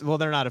Universe. Well,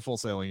 they're not a Full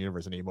Sail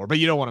Universe anymore, but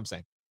you know what I'm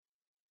saying.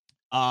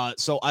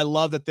 So I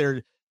love that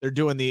they're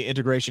doing the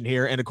integration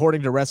here. And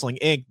according to Wrestling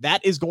Inc.,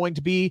 that's going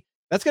to be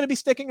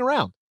sticking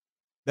around.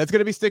 That's going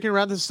to be sticking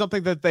around. This is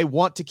something that they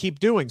want to keep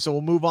doing. So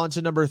we'll move on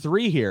to number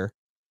 3 here.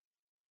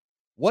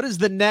 What is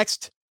the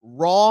next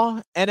Raw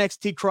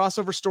NXT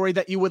crossover story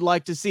that you would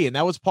like to see? And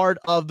that was part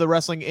of the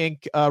Wrestling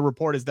Inc.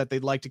 Report, is that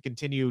they'd like to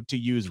continue to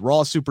use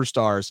Raw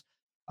superstars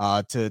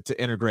to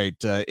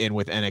integrate in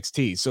with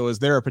NXT. So is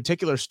there a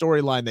particular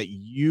storyline that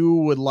you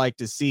would like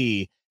to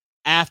see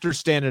after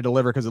Stand and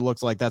Deliver? Because it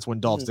looks like that's when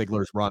Dolph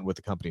Ziggler's run with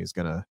the company is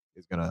gonna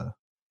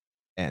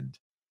end.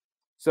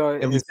 So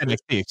at least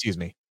NXT, excuse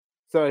me.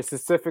 So it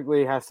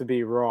specifically has to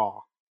be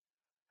Raw.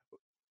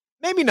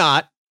 Maybe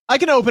not. I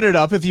can open it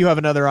up if you have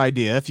another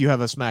idea. If you have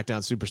a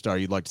SmackDown superstar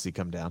you'd like to see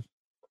come down.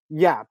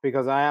 Yeah,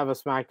 because I have a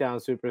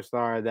SmackDown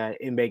superstar that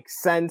it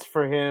makes sense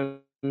for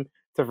him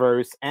to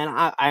verse, and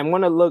I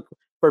want to look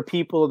for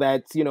people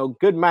that's,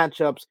 good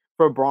matchups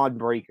for Braun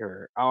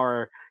Breaker,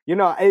 or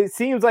it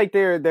seems like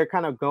they're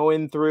kind of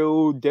going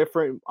through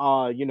different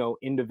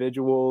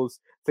individuals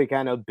to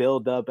kind of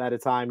build up at a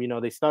time.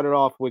 They started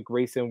off with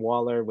Grayson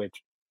Waller,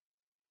 which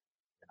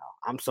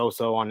I'm so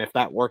on if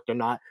that worked or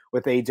not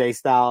with AJ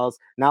Styles.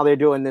 Now they're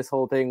doing this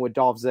whole thing with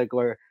Dolph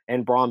Ziggler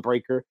and Braun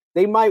Breaker.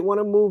 They might want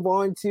to move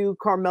on to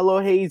Carmelo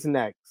Hayes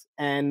next.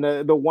 And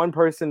the one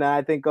person that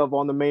I think of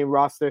on the main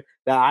roster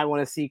that I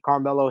want to see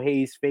Carmelo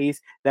Hayes face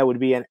that would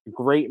be a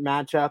great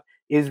matchup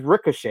is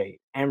Ricochet.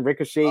 And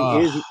Ricochet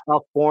is a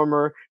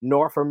former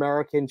North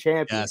American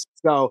champion. Yes.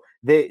 So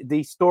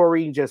the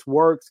story just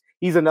works.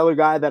 He's another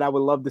guy that I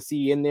would love to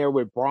see in there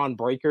with Braun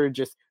Breaker,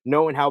 just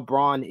knowing how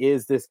Braun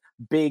is this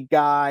big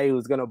guy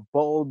who's going to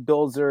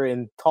bulldozer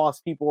and toss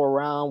people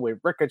around, with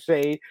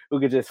Ricochet who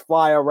could just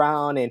fly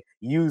around and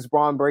use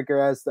Braun Breaker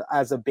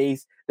as a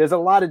base. There's a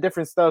lot of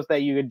different stuff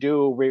that you could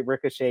do with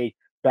Ricochet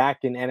back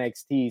in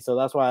NXT. So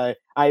that's why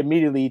I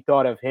immediately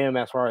thought of him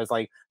as far as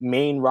like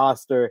main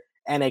roster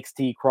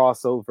NXT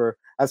crossover.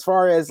 As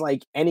far as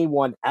like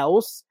anyone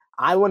else,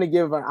 I want to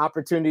give an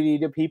opportunity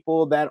to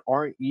people that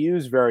aren't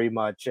used very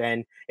much.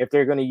 And if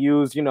they're going to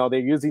use, they're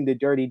using the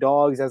Dirty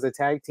Dogs as a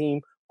tag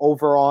team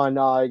over on,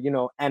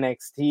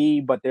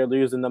 NXT, but they're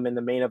using them in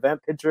the main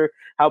event picture.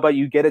 How about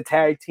you get a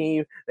tag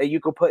team that you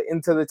could put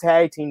into the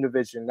tag team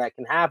division that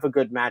can have a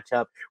good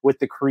matchup with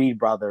the Creed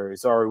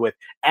brothers or with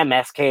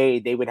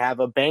MSK? They would have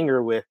a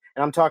banger with,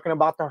 and I'm talking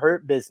about the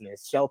Hurt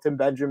Business, Shelton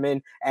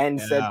Benjamin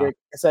and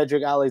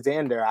Cedric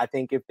Alexander. I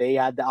think if they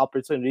had the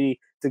opportunity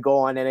to go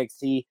on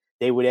NXT,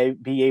 they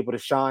would be able to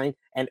shine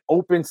and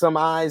open some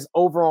eyes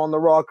over on the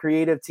Raw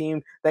creative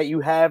team, that you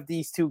have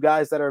these two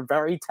guys that are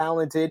very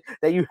talented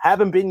that you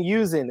haven't been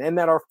using and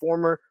that are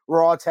former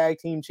Raw tag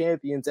team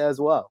champions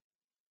as well.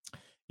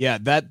 Yeah,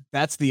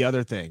 that's the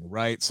other thing,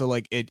 right? So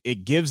like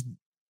it gives,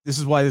 this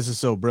is why this is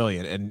so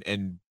brilliant.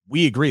 And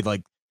we agreed,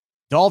 like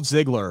Dolph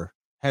Ziggler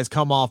has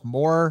come off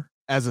more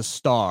as a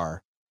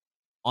star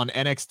on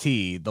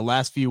NXT the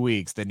last few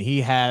weeks than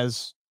he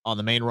has on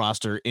the main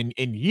roster in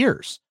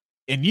years.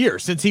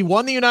 Since he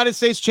won the United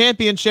States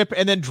Championship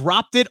and then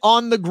dropped it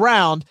on the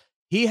ground,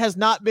 he has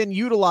not been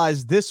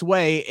utilized this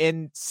way.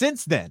 And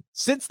since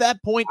that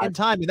point in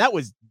time, and that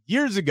was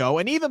years ago,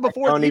 and even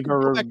before, I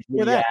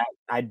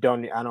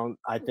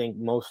think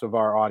most of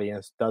our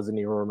audience doesn't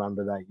even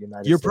remember that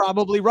United You're States.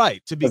 probably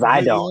right. To be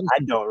I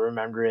don't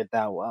remember it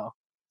that well.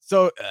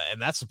 So, and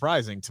that's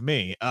surprising to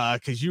me,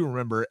 because you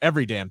remember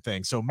every damn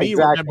thing. So me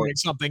Exactly. remembering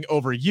something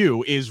over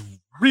you is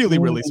really,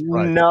 really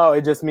surprising. No,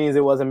 it just means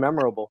it wasn't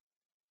memorable.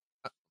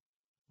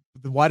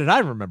 Why did I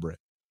remember it?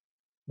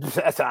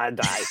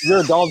 You're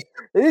adults.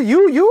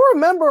 You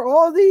remember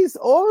all these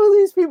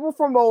people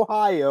from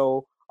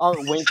Ohio.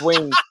 Wink,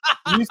 wink.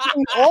 You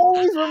seem to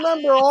always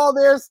remember all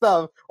their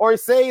stuff, or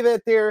say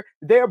that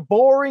their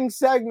boring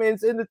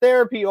segments in the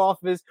therapy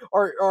office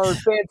are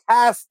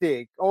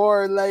fantastic,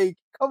 or like,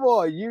 come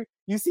on,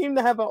 you seem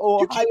to have an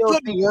Ohio. You keep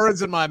putting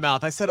words in my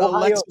mouth. I said Ohio.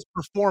 Alexa's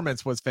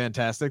performance was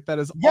fantastic. That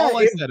is all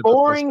I said.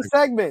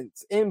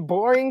 In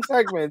boring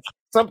segments,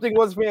 something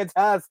was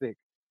fantastic.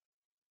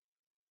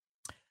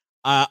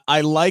 I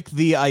like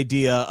the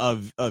idea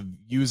of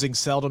using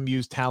seldom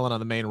used talent on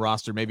the main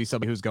roster, maybe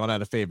somebody who's gone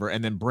out of favor,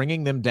 and then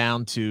bringing them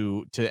down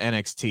to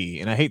NXT.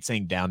 And I hate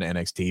saying down to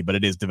NXT, but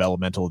it is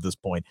developmental at this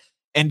point.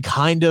 And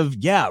kind of,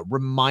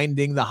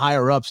 reminding the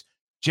higher ups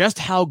just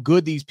how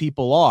good these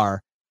people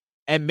are,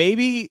 and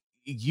maybe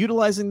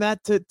utilizing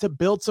that to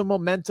build some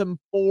momentum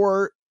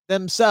for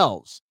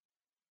themselves.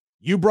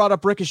 You brought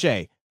up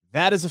Ricochet.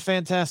 That is a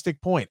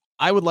fantastic point.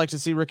 I would like to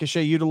see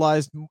Ricochet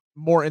utilized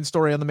more in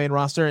story on the main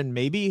roster, and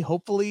maybe,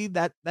 hopefully,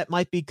 that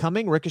might be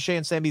coming. Ricochet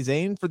and Sami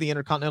Zayn for the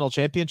Intercontinental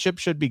Championship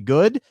should be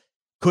good.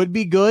 Could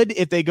be good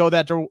if they go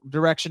that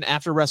direction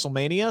after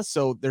WrestleMania,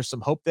 so there's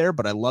some hope there,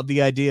 but I love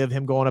the idea of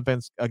him going up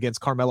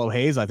against Carmelo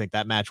Hayes. I think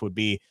that match would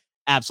be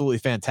absolutely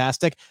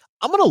fantastic.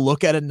 I'm going to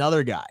look at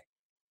another guy.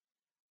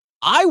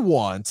 I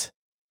want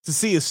to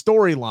see a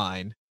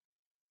storyline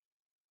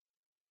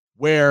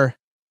where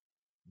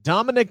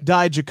Dominik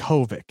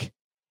Dijakovic,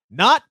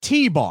 not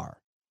T-Bar.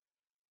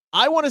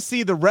 I want to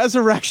see the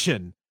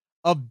resurrection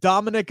of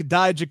Dominik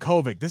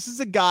Dijakovic. This is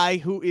a guy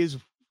who is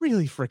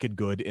really freaking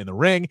good in the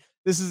ring.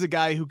 This is a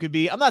guy who could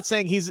be, I'm not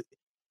saying he's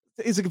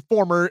a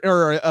former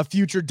or a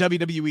future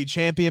WWE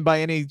champion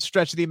by any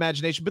stretch of the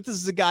imagination, but this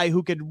is a guy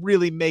who could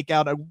really make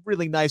out a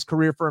really nice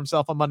career for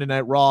himself on Monday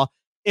Night Raw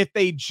if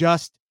they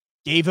just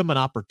gave him an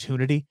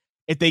opportunity,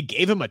 if they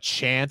gave him a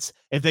chance,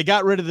 if they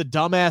got rid of the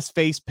dumbass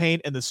face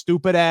paint and the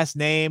stupid ass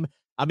name.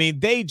 I mean,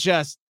 they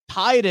just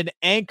tied an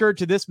anchor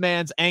to this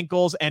man's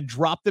ankles and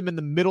dropped him in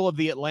the middle of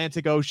the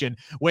Atlantic Ocean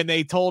when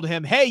they told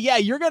him, hey,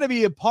 you're going to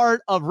be a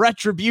part of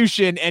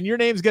Retribution and your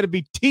name's going to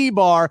be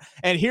T-Bar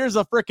and here's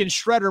a freaking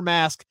shredder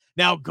mask.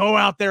 Now go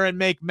out there and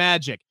make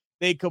magic.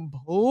 They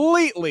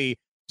completely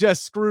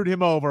just screwed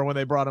him over when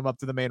they brought him up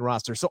to the main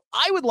roster. So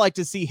I would like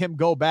to see him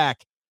go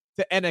back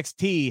to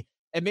NXT,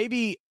 and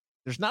maybe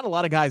there's not a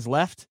lot of guys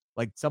left,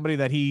 like somebody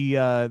that he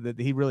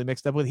really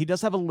mixed up with. He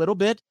does have a little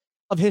bit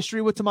of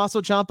history with Tommaso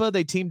Ciampa.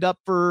 They teamed up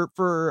for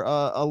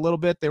a little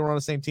bit. They were on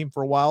the same team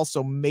for a while.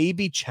 So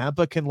maybe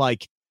Ciampa can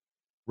like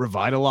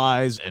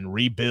revitalize and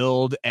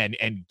rebuild and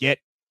get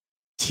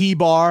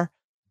T-Bar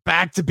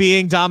back to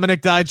being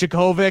Dominik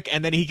Dijakovic,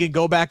 and then he can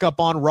go back up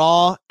on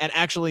Raw and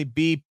actually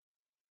be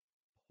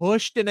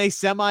pushed in a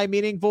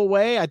semi-meaningful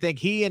way. I think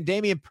he and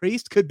Damian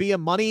Priest could be a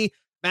money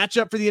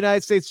matchup for the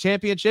United States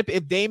Championship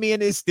if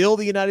Damian is still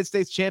the United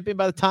States champion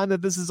by the time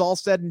that this is all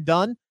said and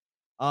done.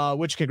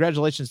 Which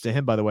congratulations to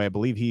him, by the way. I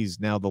believe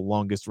he's now the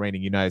longest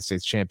reigning United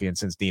States champion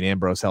since Dean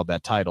Ambrose held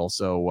that title.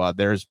 So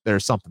there's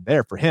something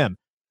there for him.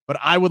 But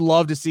I would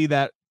love to see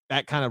that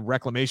kind of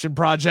reclamation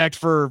project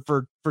for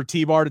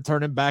T-Bar to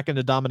turn him back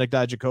into Dominik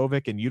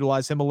Dijakovic and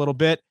utilize him a little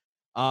bit.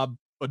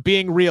 But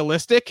being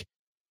realistic,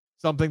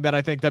 something that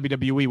I think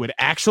WWE would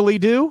actually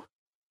do,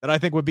 that I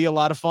think would be a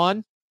lot of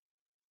fun,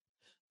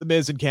 The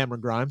Miz and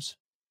Cameron Grimes.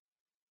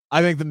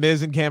 I think The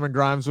Miz and Cameron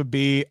Grimes would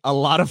be a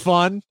lot of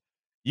fun.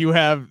 You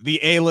have the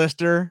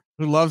A-lister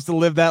who loves to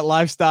live that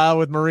lifestyle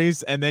with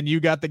Maurice, and then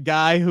you got the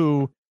guy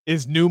who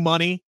is new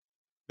money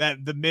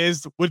that The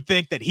Miz would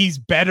think that he's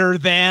better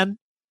than.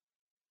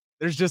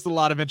 There's just a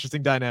lot of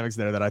interesting dynamics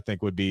there that I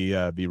think would be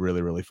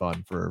really, really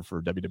fun for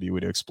WWE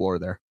to explore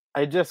there.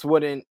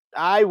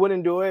 I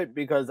wouldn't do it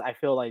because I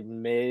feel like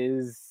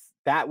Miz,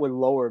 that would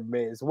lower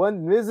Miz.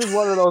 Miz is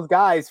one of those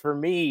guys for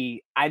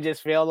me. I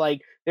just feel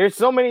like there's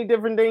so many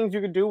different things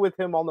you could do with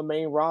him on the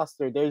main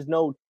roster. There's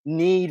no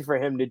need for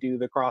him to do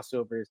the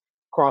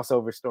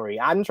crossover story.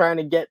 I'm trying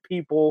to get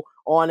people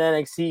on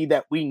NXT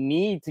that we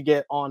need to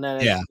get on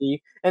NXT. Yeah.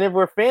 And if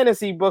we're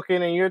fantasy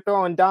booking and you're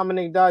throwing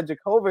Dominik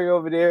Dijakovic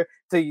over there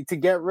to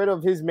get rid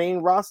of his main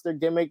roster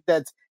gimmick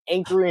that's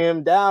anchoring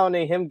him down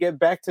and him get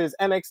back to his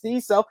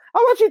NXT self,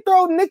 how about you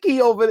throw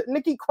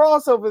Nikki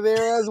Cross over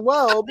there as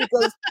well,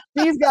 because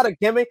she's got a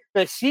gimmick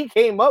that she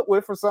came up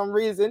with for some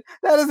reason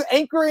that is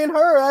anchoring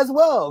her as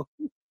well.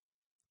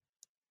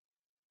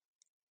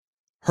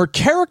 Her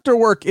character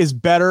work is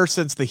better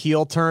since the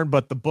heel turn,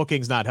 but the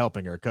booking's not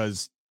helping her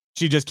because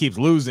she just keeps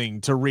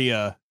losing to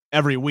Rhea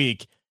every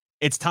week.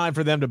 It's time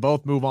for them to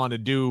both move on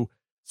and do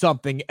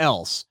something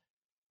else.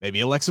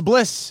 Maybe Alexa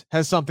Bliss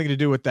has something to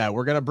do with that.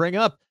 We're going to bring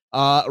up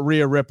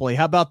Rhea Ripley.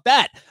 How about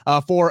that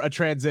for a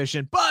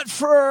transition? But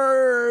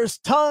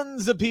first,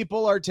 tons of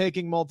people are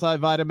taking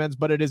multivitamins,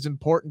 but it is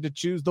important to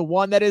choose the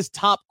one that is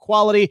top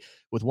quality.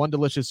 With one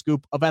delicious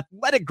scoop of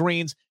Athletic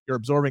Greens, you're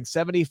absorbing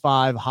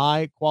 75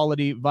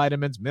 high-quality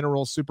vitamins,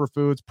 minerals,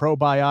 superfoods,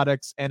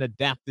 probiotics, and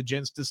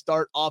adaptogens to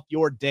start off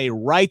your day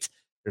right.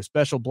 Their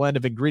special blend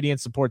of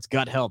ingredients supports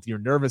gut health, your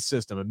nervous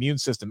system, immune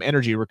system,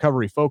 energy,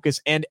 recovery, focus,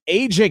 and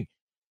aging.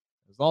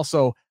 There's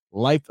also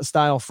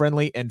lifestyle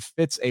friendly and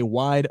fits a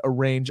wide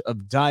range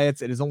of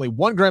diets. It is only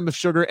 1 gram of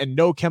sugar and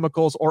no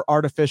chemicals or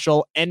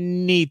artificial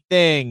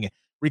anything.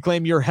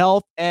 Reclaim your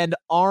health and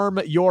arm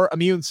your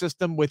immune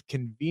system with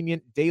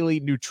convenient daily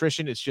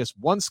nutrition. It's just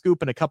 1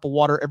 scoop and a cup of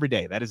water every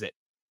day. That is it.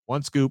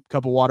 1 scoop,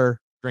 cup of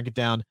water, drink it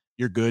down.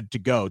 You're good to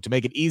go. To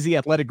make it easy,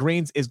 Athletic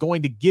Greens is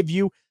going to give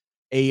you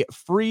a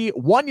free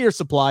 1-year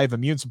supply of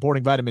immune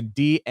supporting vitamin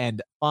D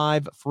and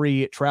 5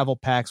 free travel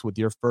packs with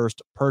your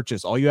first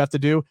purchase. All you have to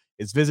do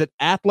is visit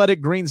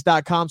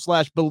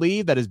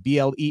athleticgreens.com/Bleav. That is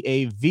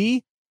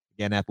BLEAV.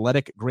 Again,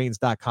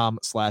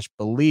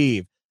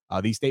 athleticgreens.com/Bleav.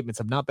 These statements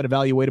have not been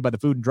evaluated by the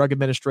Food and Drug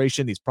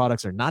Administration. These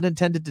products are not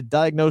intended to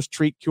diagnose,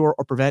 treat, cure,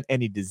 or prevent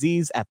any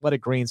disease.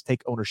 Athletic Greens,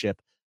 take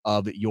ownership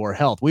of your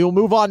health. We will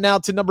move on now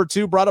to number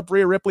 2. Brought up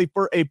Rhea Ripley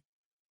for a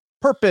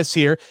purpose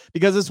here,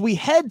 because as we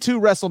head to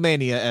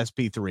WrestleMania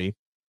SP3,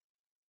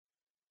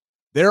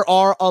 there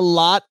are a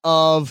lot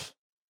of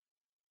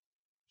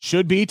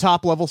should-be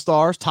top-level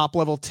stars,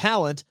 top-level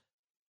talent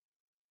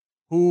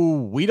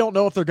who we don't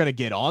know if they're going to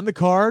get on the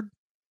card.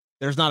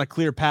 There's not a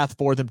clear path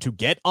for them to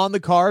get on the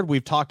card.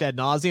 We've talked ad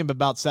nauseum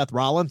about Seth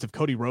Rollins. If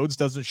Cody Rhodes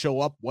doesn't show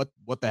up, what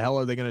the hell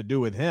are they going to do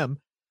with him?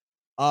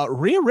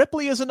 Rhea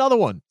Ripley is another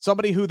one,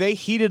 somebody who they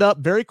heated up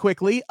very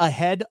quickly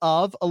ahead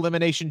of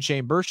Elimination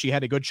Chamber. She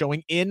had a good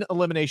showing in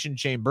Elimination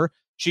Chamber.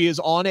 She is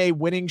on a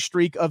winning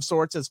streak of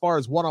sorts as far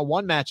as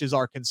one-on-one matches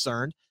are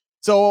concerned.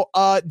 So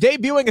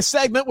debuting a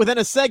segment within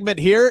a segment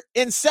here,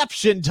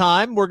 Inception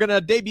time. We're going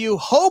to debut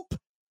Hope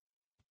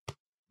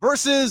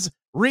versus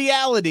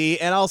Reality,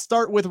 and I'll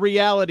start with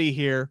Reality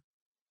here.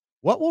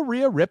 What will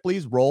Rhea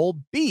Ripley's role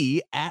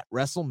be at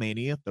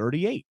WrestleMania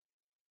 38?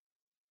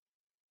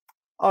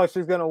 Oh,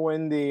 she's gonna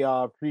win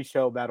the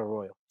pre-show battle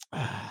royal.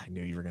 I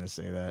knew you were gonna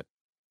say that.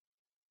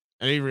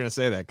 I knew you were gonna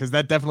say that because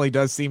that definitely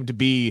does seem to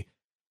be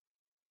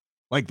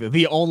like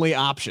the only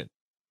option,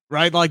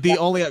 right? Like the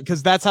only,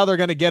 because that's how they're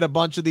gonna get a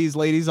bunch of these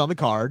ladies on the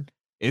card,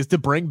 is to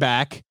bring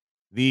back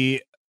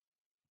the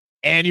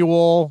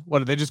annual, what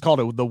do they just called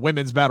it, the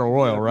women's battle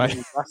royal, right?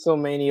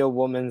 WrestleMania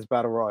women's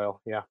battle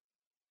royal. Yeah.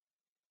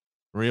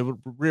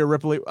 Rhea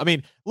Ripley. I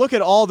mean, look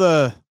at all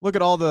the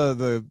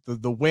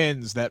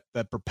wins that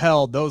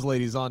propelled those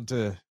ladies on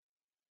to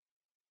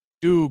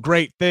do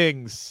great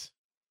things.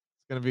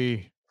 It's gonna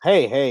be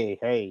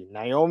hey.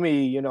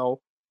 Naomi,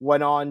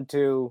 went on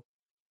to.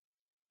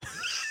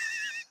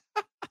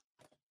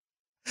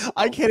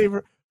 I can't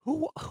even.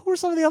 Who were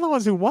some of the other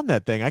ones who won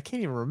that thing? I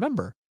can't even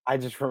remember. I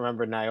just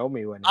remember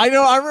Naomi winning. I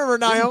remember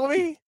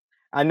Naomi.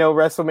 I know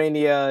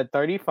WrestleMania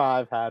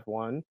 35 had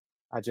one.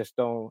 I just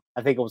don't.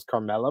 I think it was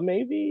Carmella.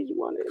 Maybe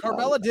won it.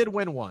 Carmella did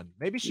win one.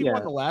 Maybe she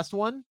won the last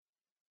one.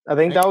 I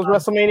think that was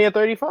WrestleMania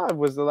 35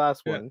 was the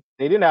last one.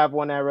 They didn't have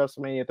one at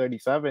WrestleMania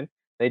 37.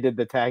 They did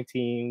the tag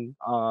team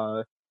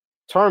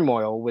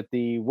turmoil with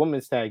the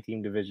women's tag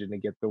team division to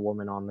get the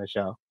woman on the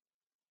show.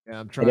 Yeah,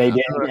 I'm trying.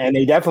 And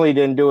they definitely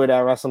didn't do it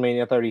at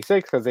WrestleMania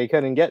 36 because they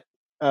couldn't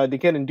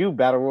do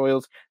battle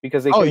royals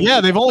because they.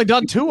 They've only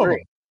done 2 of them.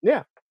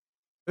 Yeah.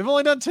 They've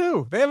only done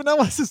 2. They haven't done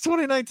one since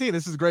 2019.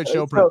 This is a great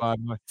show prep, by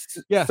the way.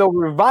 Yeah. So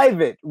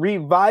revive it,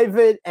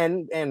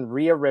 and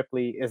Rhea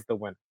Ripley is the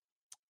winner.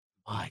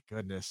 My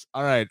goodness.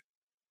 All right.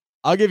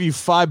 I'll give you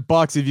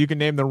 $5 if you can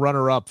name the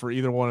runner-up for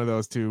either one of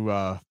those 2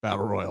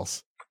 battle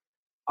royals.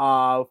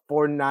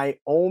 For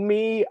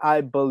Naomi,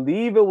 I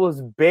believe it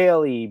was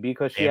Bayley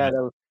because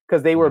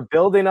because they were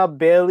building up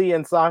Bayley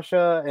and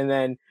Sasha, and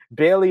then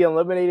Bayley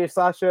eliminated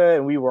Sasha,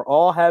 and we were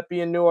all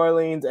happy in New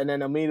Orleans, and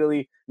then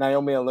immediately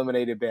Naomi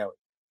eliminated Bayley.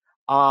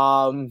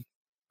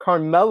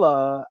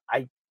 Carmella,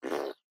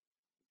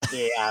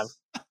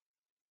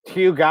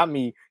 you got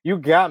me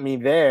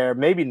there.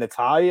 Maybe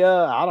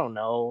Natalya, I don't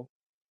know.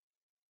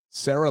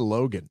 Sarah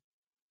Logan.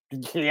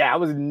 Yeah, I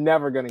was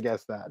never gonna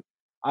guess that.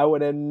 I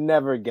would have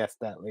never guessed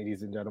that,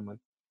 ladies and gentlemen.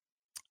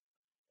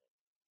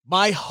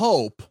 My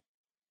hope,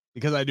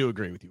 because I do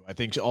agree with you, I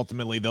think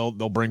ultimately they'll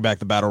bring back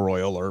the battle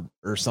royal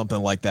or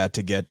something like that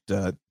to get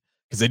because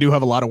they do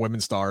have a lot of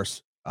women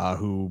stars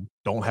who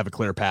don't have a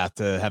clear path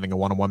to having a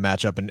one-on-one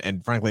matchup,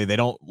 and frankly, they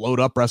don't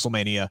load up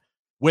WrestleMania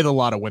with a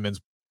lot of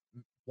women's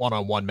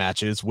one-on-one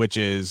matches, which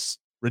is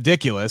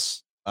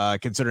ridiculous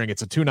considering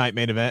it's a 2-night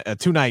main event, a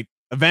 2-night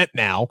event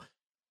now.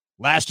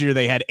 Last year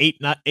they had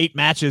 8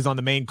 matches on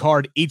the main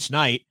card each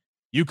night.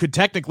 You could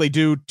technically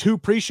do 2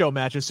 pre-show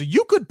matches, so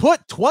you could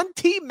put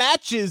 20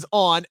 matches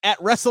on at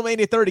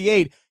WrestleMania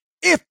 38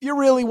 if you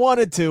really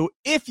wanted to,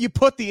 if you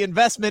put the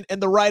investment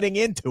and the writing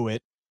into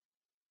it.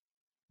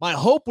 My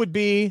hope would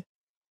be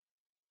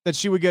that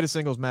she would get a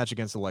singles match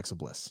against Alexa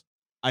Bliss.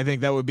 I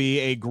think that would be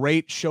a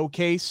great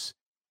showcase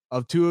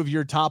of two of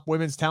your top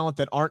women's talent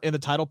that aren't in the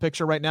title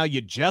picture right now.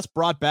 You just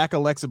brought back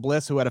Alexa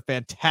Bliss, who had a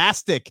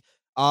fantastic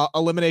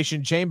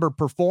Elimination Chamber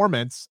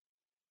performance,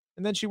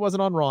 and then she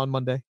wasn't on Raw on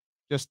Monday.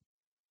 Just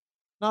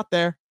not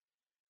there.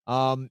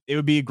 It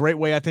would be a great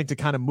way, I think, to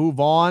kind of move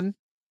on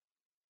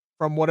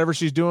from whatever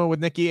she's doing with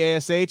Nikki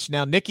ASH.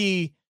 Now,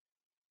 Nikki,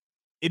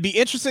 it'd be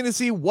interesting to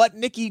see what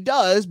Nikki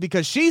does,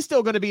 because she's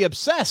still going to be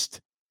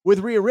obsessed with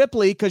Rhea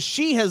Ripley because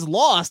she has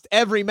lost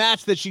every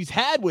match that she's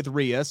had with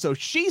Rhea. So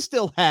she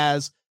still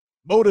has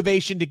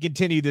motivation to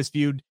continue this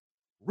feud.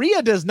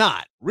 Rhea does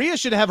not. Rhea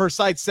should have her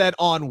sights set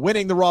on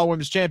winning the Raw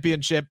Women's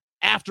Championship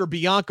after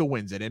Bianca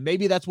wins it. And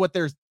maybe that's what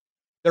their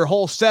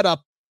whole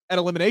setup at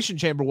Elimination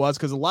Chamber was,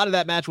 because a lot of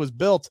that match was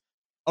built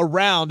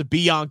around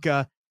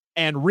Bianca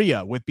and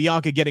Rhea, with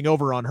Bianca getting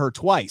over on her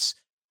twice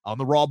on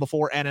the Raw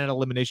before and at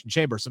Elimination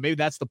Chamber. So maybe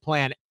that's the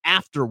plan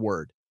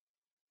afterward.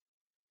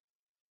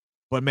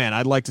 But man,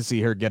 I'd like to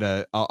see her get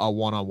a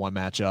one-on-one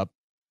matchup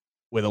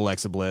with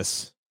Alexa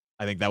Bliss.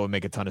 I think that would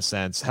make a ton of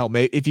sense. Hell,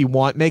 if you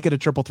want, make it a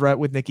triple threat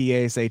with Nikki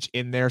ASH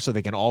in there so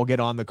they can all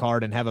get on the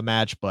card and have a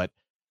match. But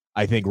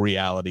I think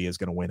reality is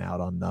going to win out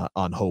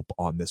on hope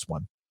on this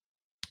one.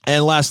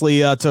 And lastly,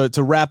 to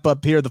wrap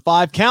up here, the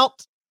 5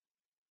 count.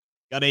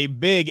 Got a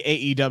big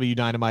AEW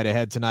Dynamite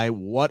ahead tonight.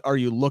 What are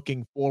you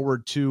looking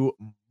forward to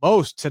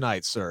most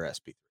tonight, sir,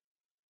 SP3?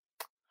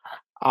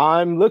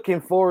 I'm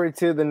looking forward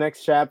to the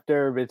next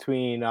chapter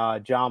between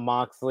Jon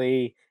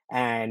Moxley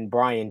and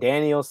Bryan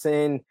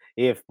Danielson.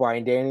 If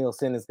Bryan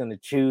Danielson is going to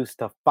choose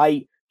to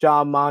fight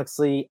Jon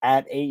Moxley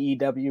at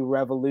AEW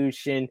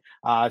Revolution,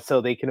 so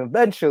they can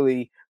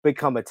eventually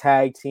become a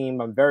tag team.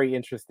 I'm very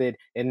interested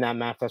in that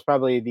match. That's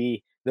probably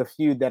the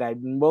feud that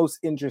I'm most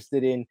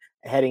interested in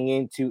heading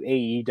into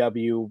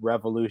AEW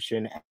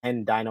Revolution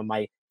and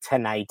Dynamite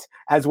tonight,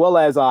 as well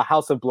as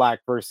House of Black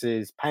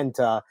versus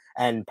Penta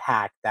and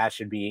Pac. That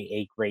should be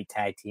a great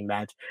tag team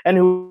match.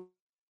 And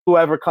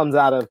whoever comes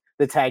out of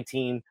the tag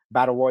team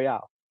battle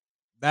royale.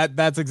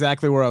 That's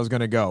exactly where I was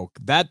going to go.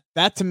 That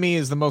to me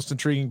is the most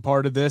intriguing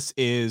part of this,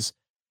 is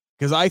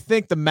because I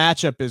think the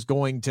matchup is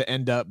going to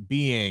end up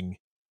being,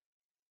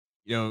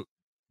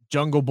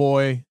 Jungle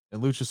Boy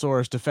and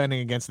Luchasaurus defending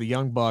against the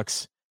Young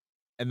Bucks,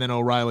 and then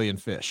O'Reilly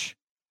and Fish.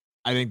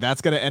 I think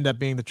that's going to end up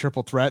being the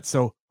triple threat.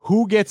 So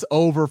who gets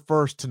over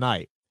first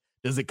tonight?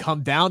 Does it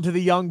come down to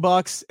the Young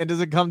Bucks, and does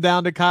it come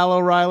down to Kyle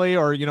O'Reilly,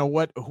 or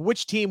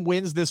which team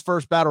wins this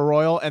first battle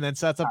royal and then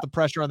sets up the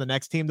pressure on the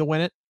next team to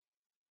win it?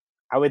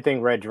 I would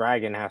think Red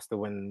Dragon has to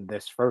win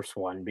this first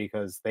one,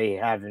 because they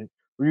haven't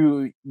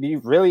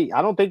really,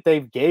 I don't think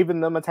they've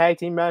given them a tag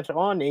team match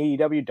on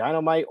AEW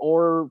Dynamite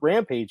or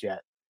Rampage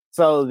yet.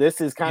 So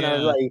this is kind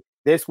of like,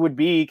 this would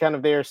be kind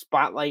of their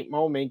spotlight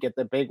moment, get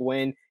the big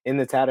win in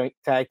the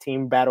tag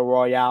team battle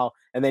royale,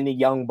 and then the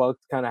Young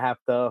Bucks kind of have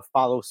to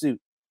follow suit.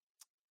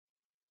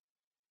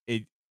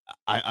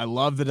 I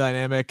love the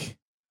dynamic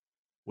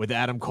with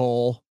Adam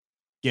Cole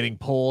getting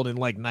pulled in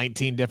like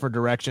 19 different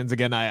directions.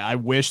 Again, I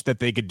wish that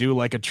they could do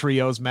like a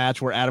trios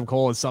match where Adam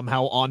Cole is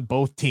somehow on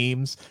both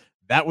teams.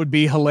 That would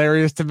be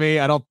hilarious to me.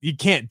 You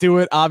can't do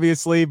it,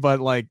 obviously, but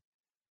like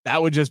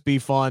that would just be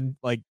fun.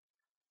 Like,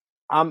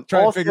 I'm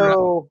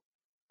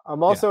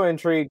also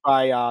intrigued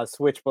by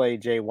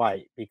Switchblade Jay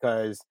White,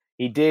 because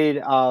he did.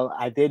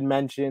 I did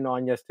mention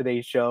on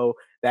yesterday's show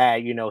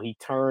that he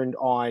turned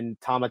on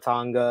Tama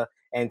Tonga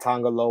and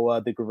Tonga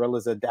Loa, the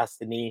Gorillas of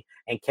Destiny,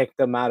 and kicked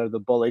them out of the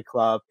Bullet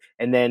Club.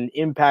 And then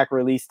Impact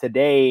released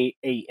today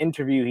a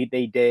interview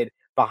they did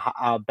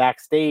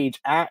backstage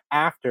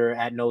after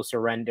at No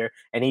Surrender,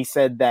 and he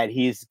said that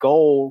his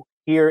goal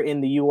here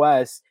in the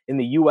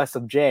U.S.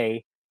 of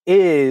J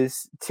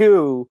is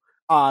to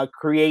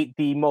create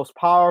the most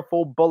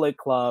powerful Bullet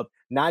Club,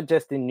 not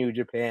just in New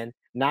Japan,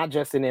 not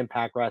just in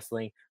Impact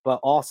Wrestling, but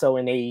also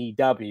in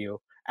AEW.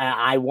 And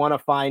I want to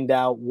find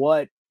out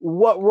what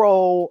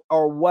role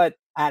or what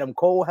Adam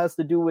Cole has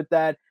to do with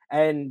that,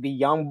 and the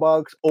Young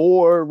Bucks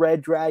or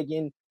Red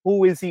Dragon.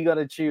 Who is he going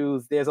to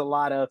choose? There's a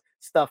lot of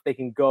stuff they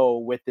can go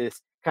with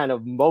this kind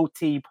of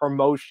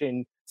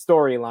multi-promotion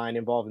storyline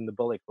involving the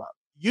Bullet Club.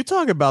 You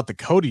talk about the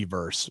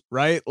Codyverse,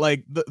 right?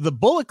 Like the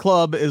Bullet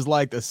Club is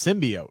like a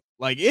symbiote.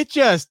 Like it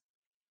just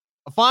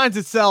finds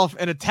itself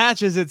and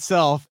attaches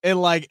itself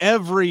in like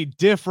every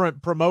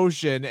different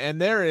promotion.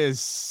 And there is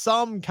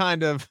some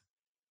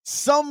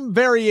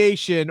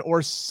variation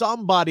or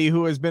somebody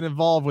who has been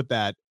involved with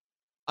that.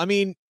 I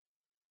mean,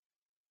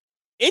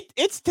 it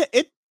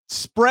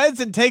spreads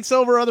and takes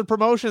over other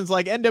promotions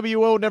like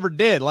NWO never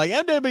did. Like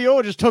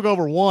NWO just took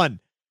over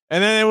one,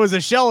 and then it was a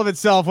shell of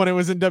itself when it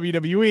was in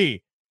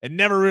WWE. It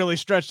never really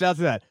stretched out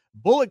to that.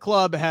 Bullet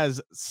Club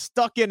has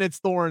stuck in its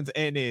thorns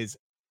and is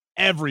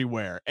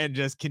everywhere and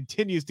just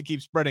continues to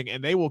keep spreading,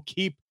 and they will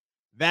keep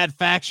that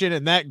faction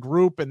and that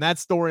group and that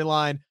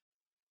storyline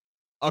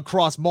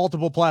across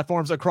multiple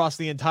platforms across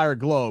the entire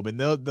globe. And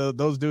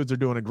those dudes are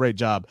doing a great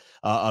job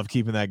of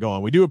keeping that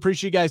going. We do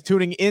appreciate you guys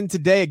tuning in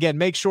today. Again,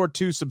 make sure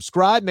to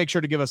subscribe. Make sure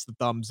to give us the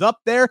thumbs up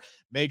there.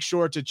 Make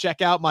sure to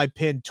check out my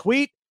pinned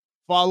tweet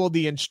Follow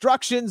the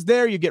instructions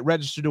there. You get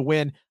registered to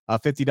win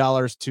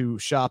 $50 to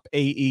shop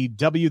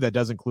AEW. That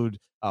does include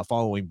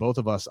following both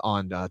of us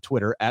on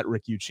Twitter at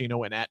Rick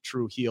Ucchino and at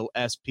True Heel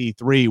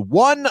SP3.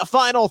 One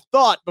final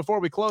thought before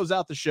we close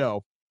out the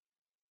show.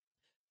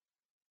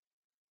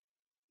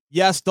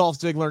 Yes, Dolph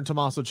Ziggler and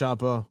Tommaso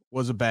Ciampa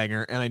was a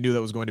banger, and I knew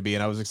that was going to be,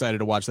 and I was excited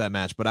to watch that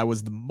match, but I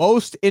was the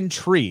most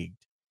intrigued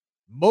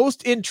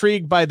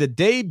by the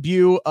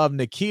debut of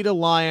Nikkita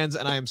Lyons,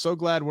 and I am so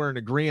glad we're in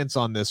agreement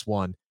on this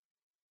one.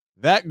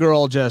 That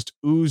girl just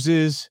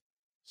oozes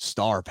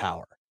star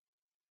power.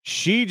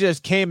 She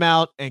just came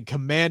out and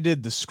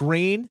commanded the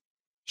screen.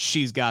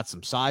 She's got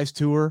some size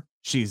to her.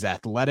 She's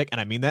athletic, and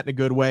I mean that in a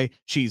good way.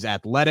 She's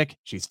athletic.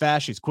 She's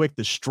fast. She's quick.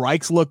 The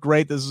strikes look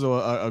great. This is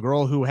a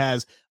girl who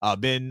has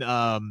been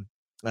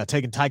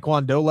taking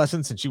Taekwondo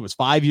lessons since she was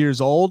 5 years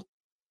old.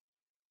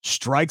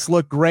 Strikes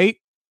look great.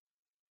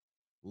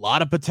 A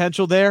lot of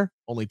potential there.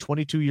 Only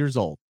 22 years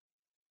old.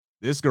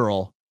 This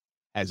girl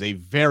has a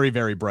very,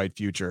 very bright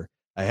future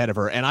ahead of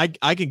her. And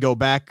I can go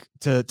back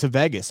to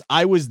Vegas.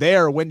 I was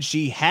there when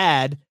she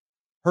had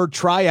her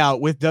tryout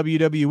with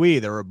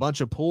WWE. There were a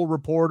bunch of pool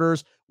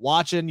reporters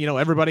watching,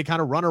 everybody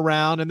kind of run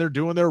around, and they're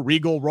doing their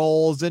regal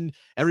rolls, and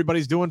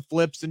everybody's doing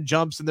flips and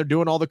jumps, and they're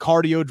doing all the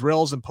cardio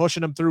drills and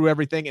pushing them through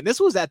everything. And this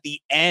was at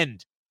the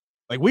end.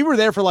 Like, we were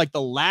there for like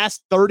the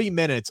last 30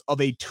 minutes of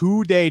a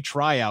 2-day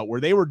tryout where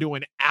they were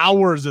doing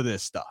hours of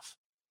this stuff.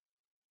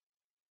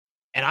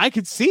 And I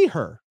could see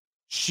her.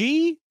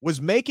 She was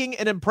making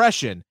an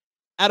impression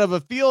out of a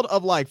field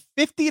of like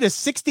 50 to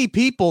 60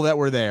 people that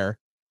were there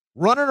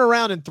running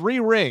around in 3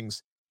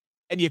 rings.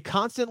 And you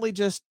constantly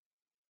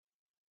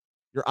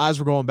your eyes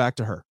were going back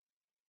to her.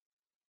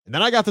 And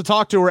then I got to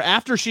talk to her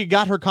after she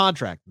got her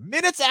contract.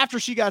 Minutes after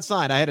she got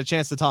signed, I had a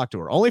chance to talk to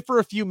her, only for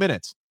a few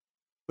minutes.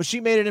 But she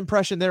made an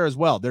impression there as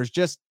well. There's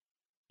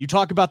you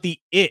talk about the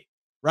it,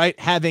 right?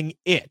 Having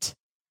it.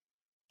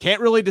 Can't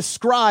really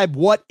describe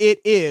what it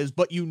is,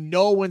 but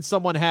when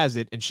someone has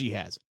it, and she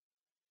has it.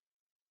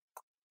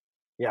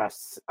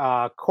 Yes.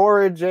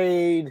 Cora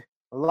Jade,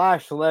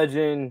 Lash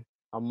Legend,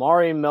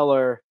 Amari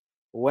Miller,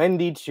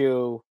 Wendy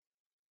Chu.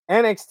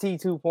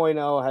 NXT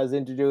 2.0 has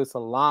introduced a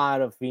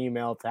lot of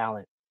female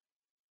talent.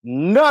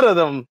 None of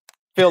them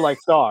feel like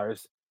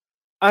stars,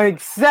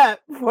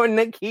 except for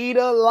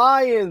Nikkita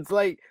Lyons.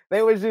 Like,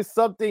 there was just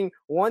something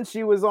once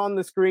she was on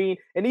the screen,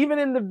 and even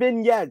in the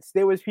vignettes,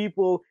 there was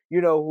people,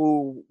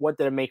 who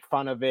wanted to make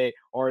fun of it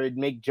or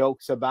make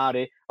jokes about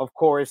it. Of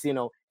course,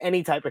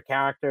 any type of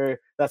character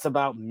that's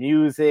about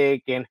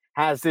music and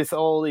has this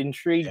whole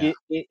intriguing,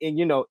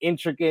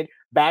 intricate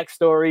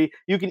backstory,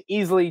 you can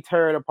easily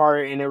tear it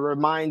apart. And it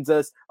reminds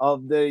us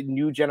of the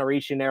new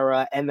generation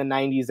era and the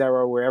 90s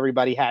era, where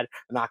everybody had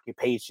an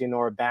occupation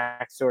or a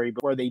backstory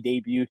before they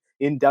debuted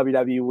in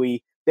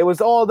WWE. There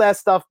was all that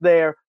stuff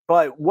there.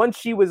 But once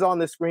she was on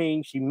the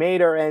screen, she made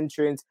her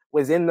entrance,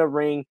 was in the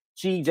ring.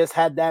 She just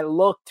had that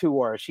look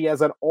to her. She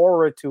has an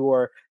aura to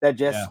her that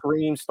just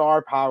screams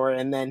star power.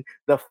 And then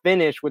the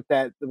finish with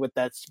that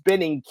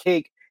spinning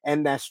kick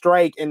and that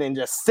strike, and then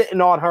just sitting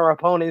on her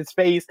opponent's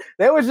face.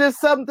 There was just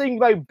something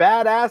like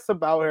badass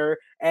about her,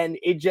 and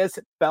it just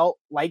felt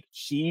like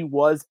she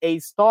was a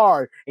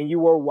star, and you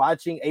were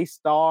watching a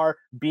star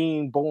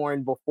being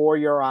born before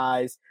your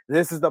eyes.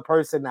 This is the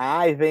person that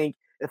I think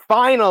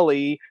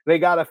finally they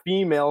got a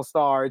female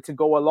star to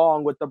go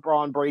along with the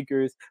Braun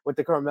Breakers, with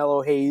the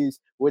Carmelo Hayes,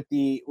 with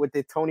the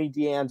Tony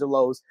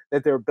D'Angelo's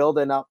that they're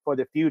building up for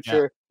the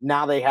future.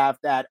 Now they have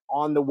that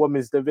on the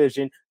women's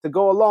division to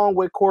go along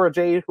with Cora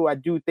Jade, who I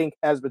do think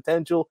has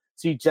potential.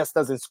 She just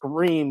doesn't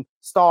scream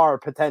star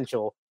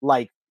potential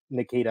like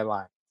Nikkita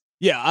Lyons.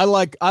 Yeah, I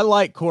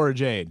like Cora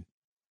Jade.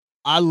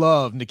 I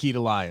love Nikkita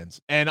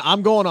Lyons, and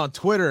I'm going on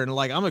Twitter and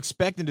I'm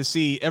expecting to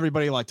see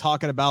everybody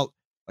talking about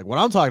what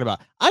I'm talking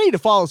about. I need to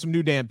follow some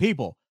new damn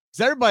people,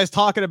 because everybody's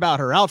talking about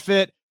her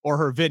outfit or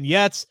her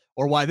vignettes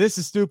or why this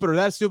is stupid or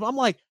that's stupid. I'm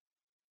like,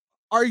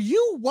 are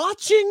you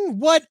watching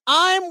what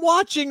I'm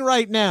watching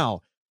right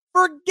now?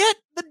 Forget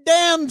the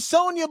damn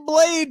Sonya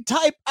Blade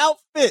type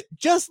outfit.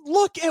 Just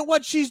look at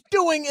what she's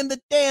doing in the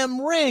damn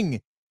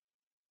ring.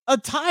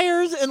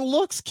 Attires and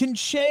looks can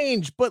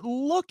change, but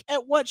look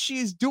at what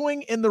she's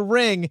doing in the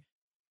ring.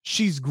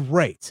 She's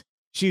great.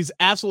 She's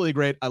absolutely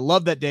great. I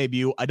love that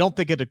debut. I don't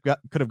think it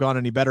could have gone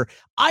any better.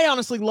 I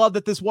honestly love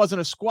that this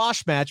wasn't a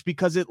squash match,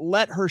 because it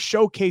let her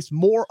showcase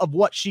more of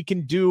what she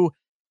can do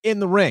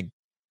in the ring.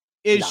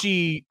 I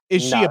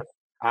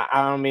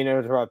don't mean to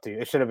interrupt you.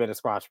 It should have been a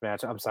squash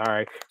match. I'm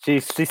sorry.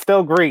 She's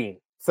still green.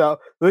 So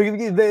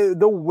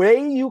the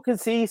way you can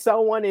see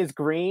someone is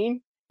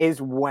green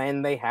is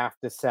when they have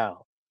to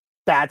sell.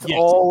 That's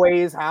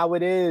always how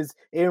it is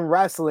in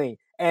wrestling.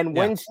 And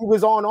when she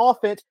was on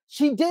offense,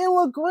 she didn't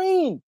look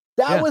green.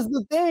 That was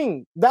the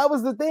thing. That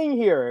was the thing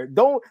here.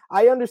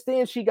 I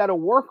understand she got to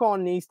work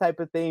on these type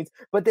of things,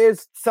 but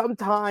there's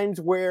sometimes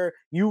where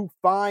you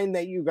find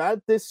that you got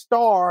this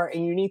star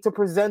and you need to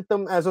present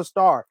them as a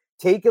star.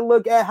 Take a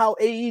look at how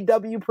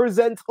AEW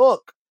presents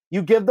Hook.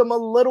 You give them a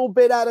little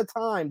bit at a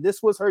time.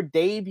 This was her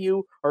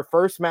debut, her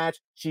first match.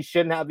 She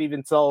shouldn't have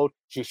even sold.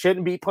 She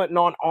shouldn't be putting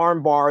on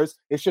arm bars.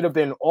 It should have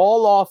been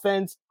all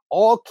offense,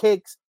 all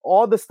kicks,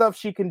 all the stuff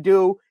she can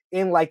do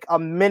in like a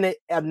minute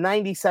and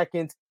 90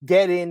 seconds.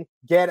 Get in,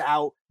 get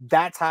out.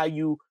 That's how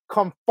you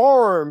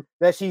confirm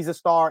that she's a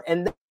star.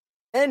 And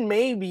then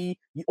maybe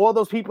all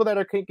those people that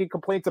are making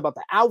complaints about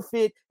the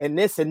outfit and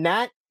this and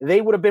that, they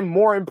would have been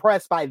more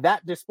impressed by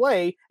that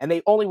display, and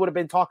they only would have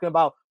been talking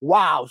about,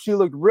 wow, she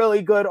looked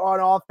really good on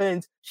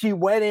offense. She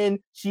went in,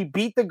 she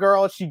beat the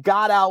girl, she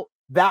got out.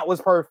 That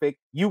was perfect.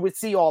 You would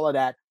see all of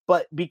that.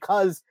 But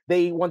because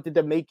they wanted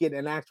to make it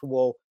an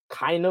actual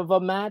kind of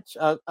a match,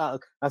 a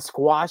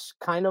squash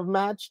kind of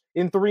match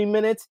in 3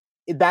 minutes,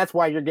 that's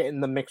why you're getting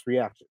the mixed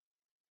reaction.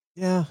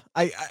 Yeah,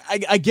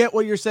 I get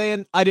what you're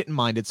saying. I didn't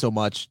mind it so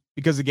much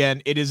because,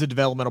 again, it is a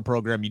developmental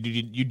program.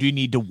 You do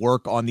need to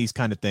work on these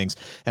kind of things,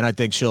 and I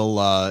think she'll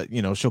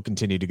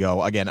continue to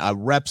go. Again,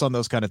 reps on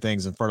those kind of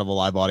things in front of a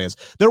live audience.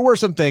 There were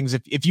some things,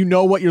 if you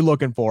know what you're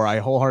looking for, I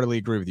wholeheartedly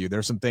agree with you.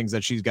 There's some things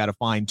that she's got to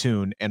fine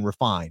tune and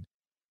refine.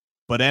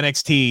 But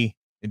NXT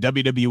and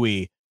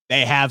WWE,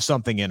 they have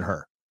something in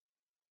her,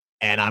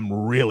 and I'm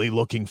really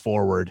looking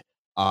forward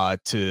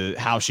to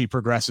how she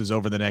progresses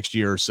over the next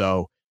year or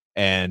so.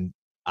 And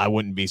I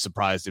wouldn't be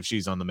surprised if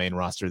she's on the main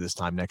roster this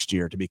time next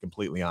year, to be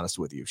completely honest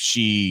with you.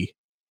 She's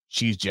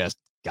just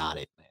got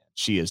it, man.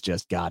 She has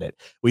just got it.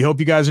 We hope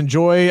you guys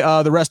enjoy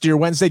the rest of your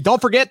Wednesday.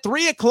 Don't forget,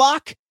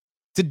 3:00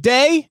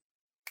 today,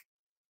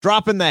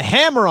 dropping the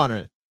hammer on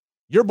it.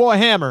 Your boy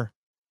Hammer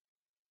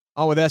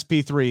on with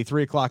SP3,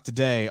 3:00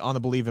 today on the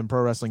Bleav in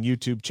Pro Wrestling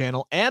YouTube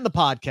channel and the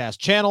podcast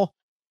channel.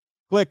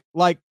 Click,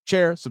 like,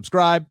 share,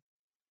 subscribe.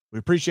 We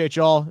appreciate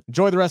y'all.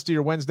 Enjoy the rest of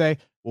your Wednesday.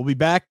 We'll be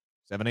back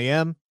 7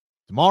 a.m.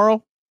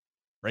 tomorrow.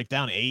 Break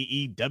down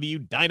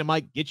AEW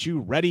Dynamite. Get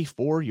you ready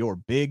for your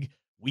big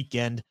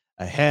weekend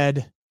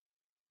ahead.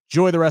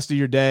 Enjoy the rest of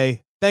your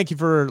day. Thank you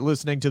for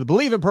listening to the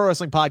Bleav in Pro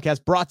Wrestling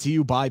podcast, brought to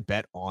you by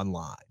Bet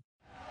Online.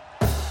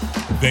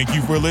 Thank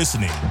you for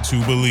listening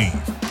to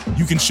Bleav.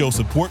 You can show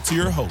support to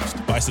your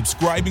host by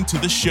subscribing to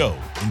the show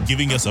and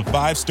giving us a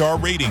 5-star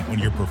rating on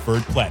your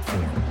preferred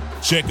platform.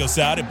 Check us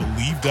out at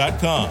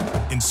Bleav.com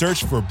and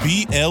search for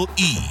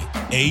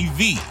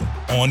BLEAV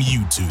on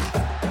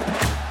YouTube.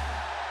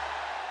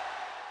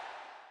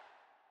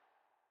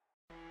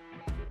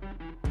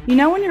 You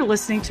know when you're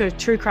listening to a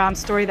true crime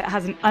story that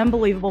has an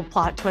unbelievable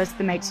plot twist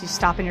that makes you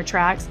stop in your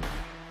tracks?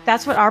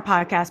 That's what our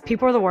podcast,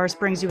 People Are the Worst,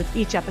 brings you with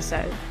each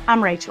episode.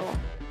 I'm Rachel.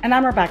 And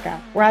I'm Rebecca.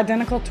 We're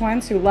identical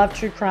twins who love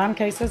true crime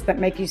cases that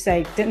make you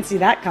say, didn't see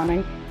that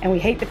coming, and we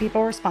hate the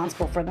people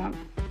responsible for them.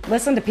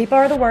 Listen to People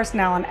Are the Worst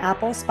now on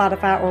Apple,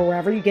 Spotify, or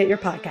wherever you get your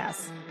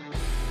podcasts.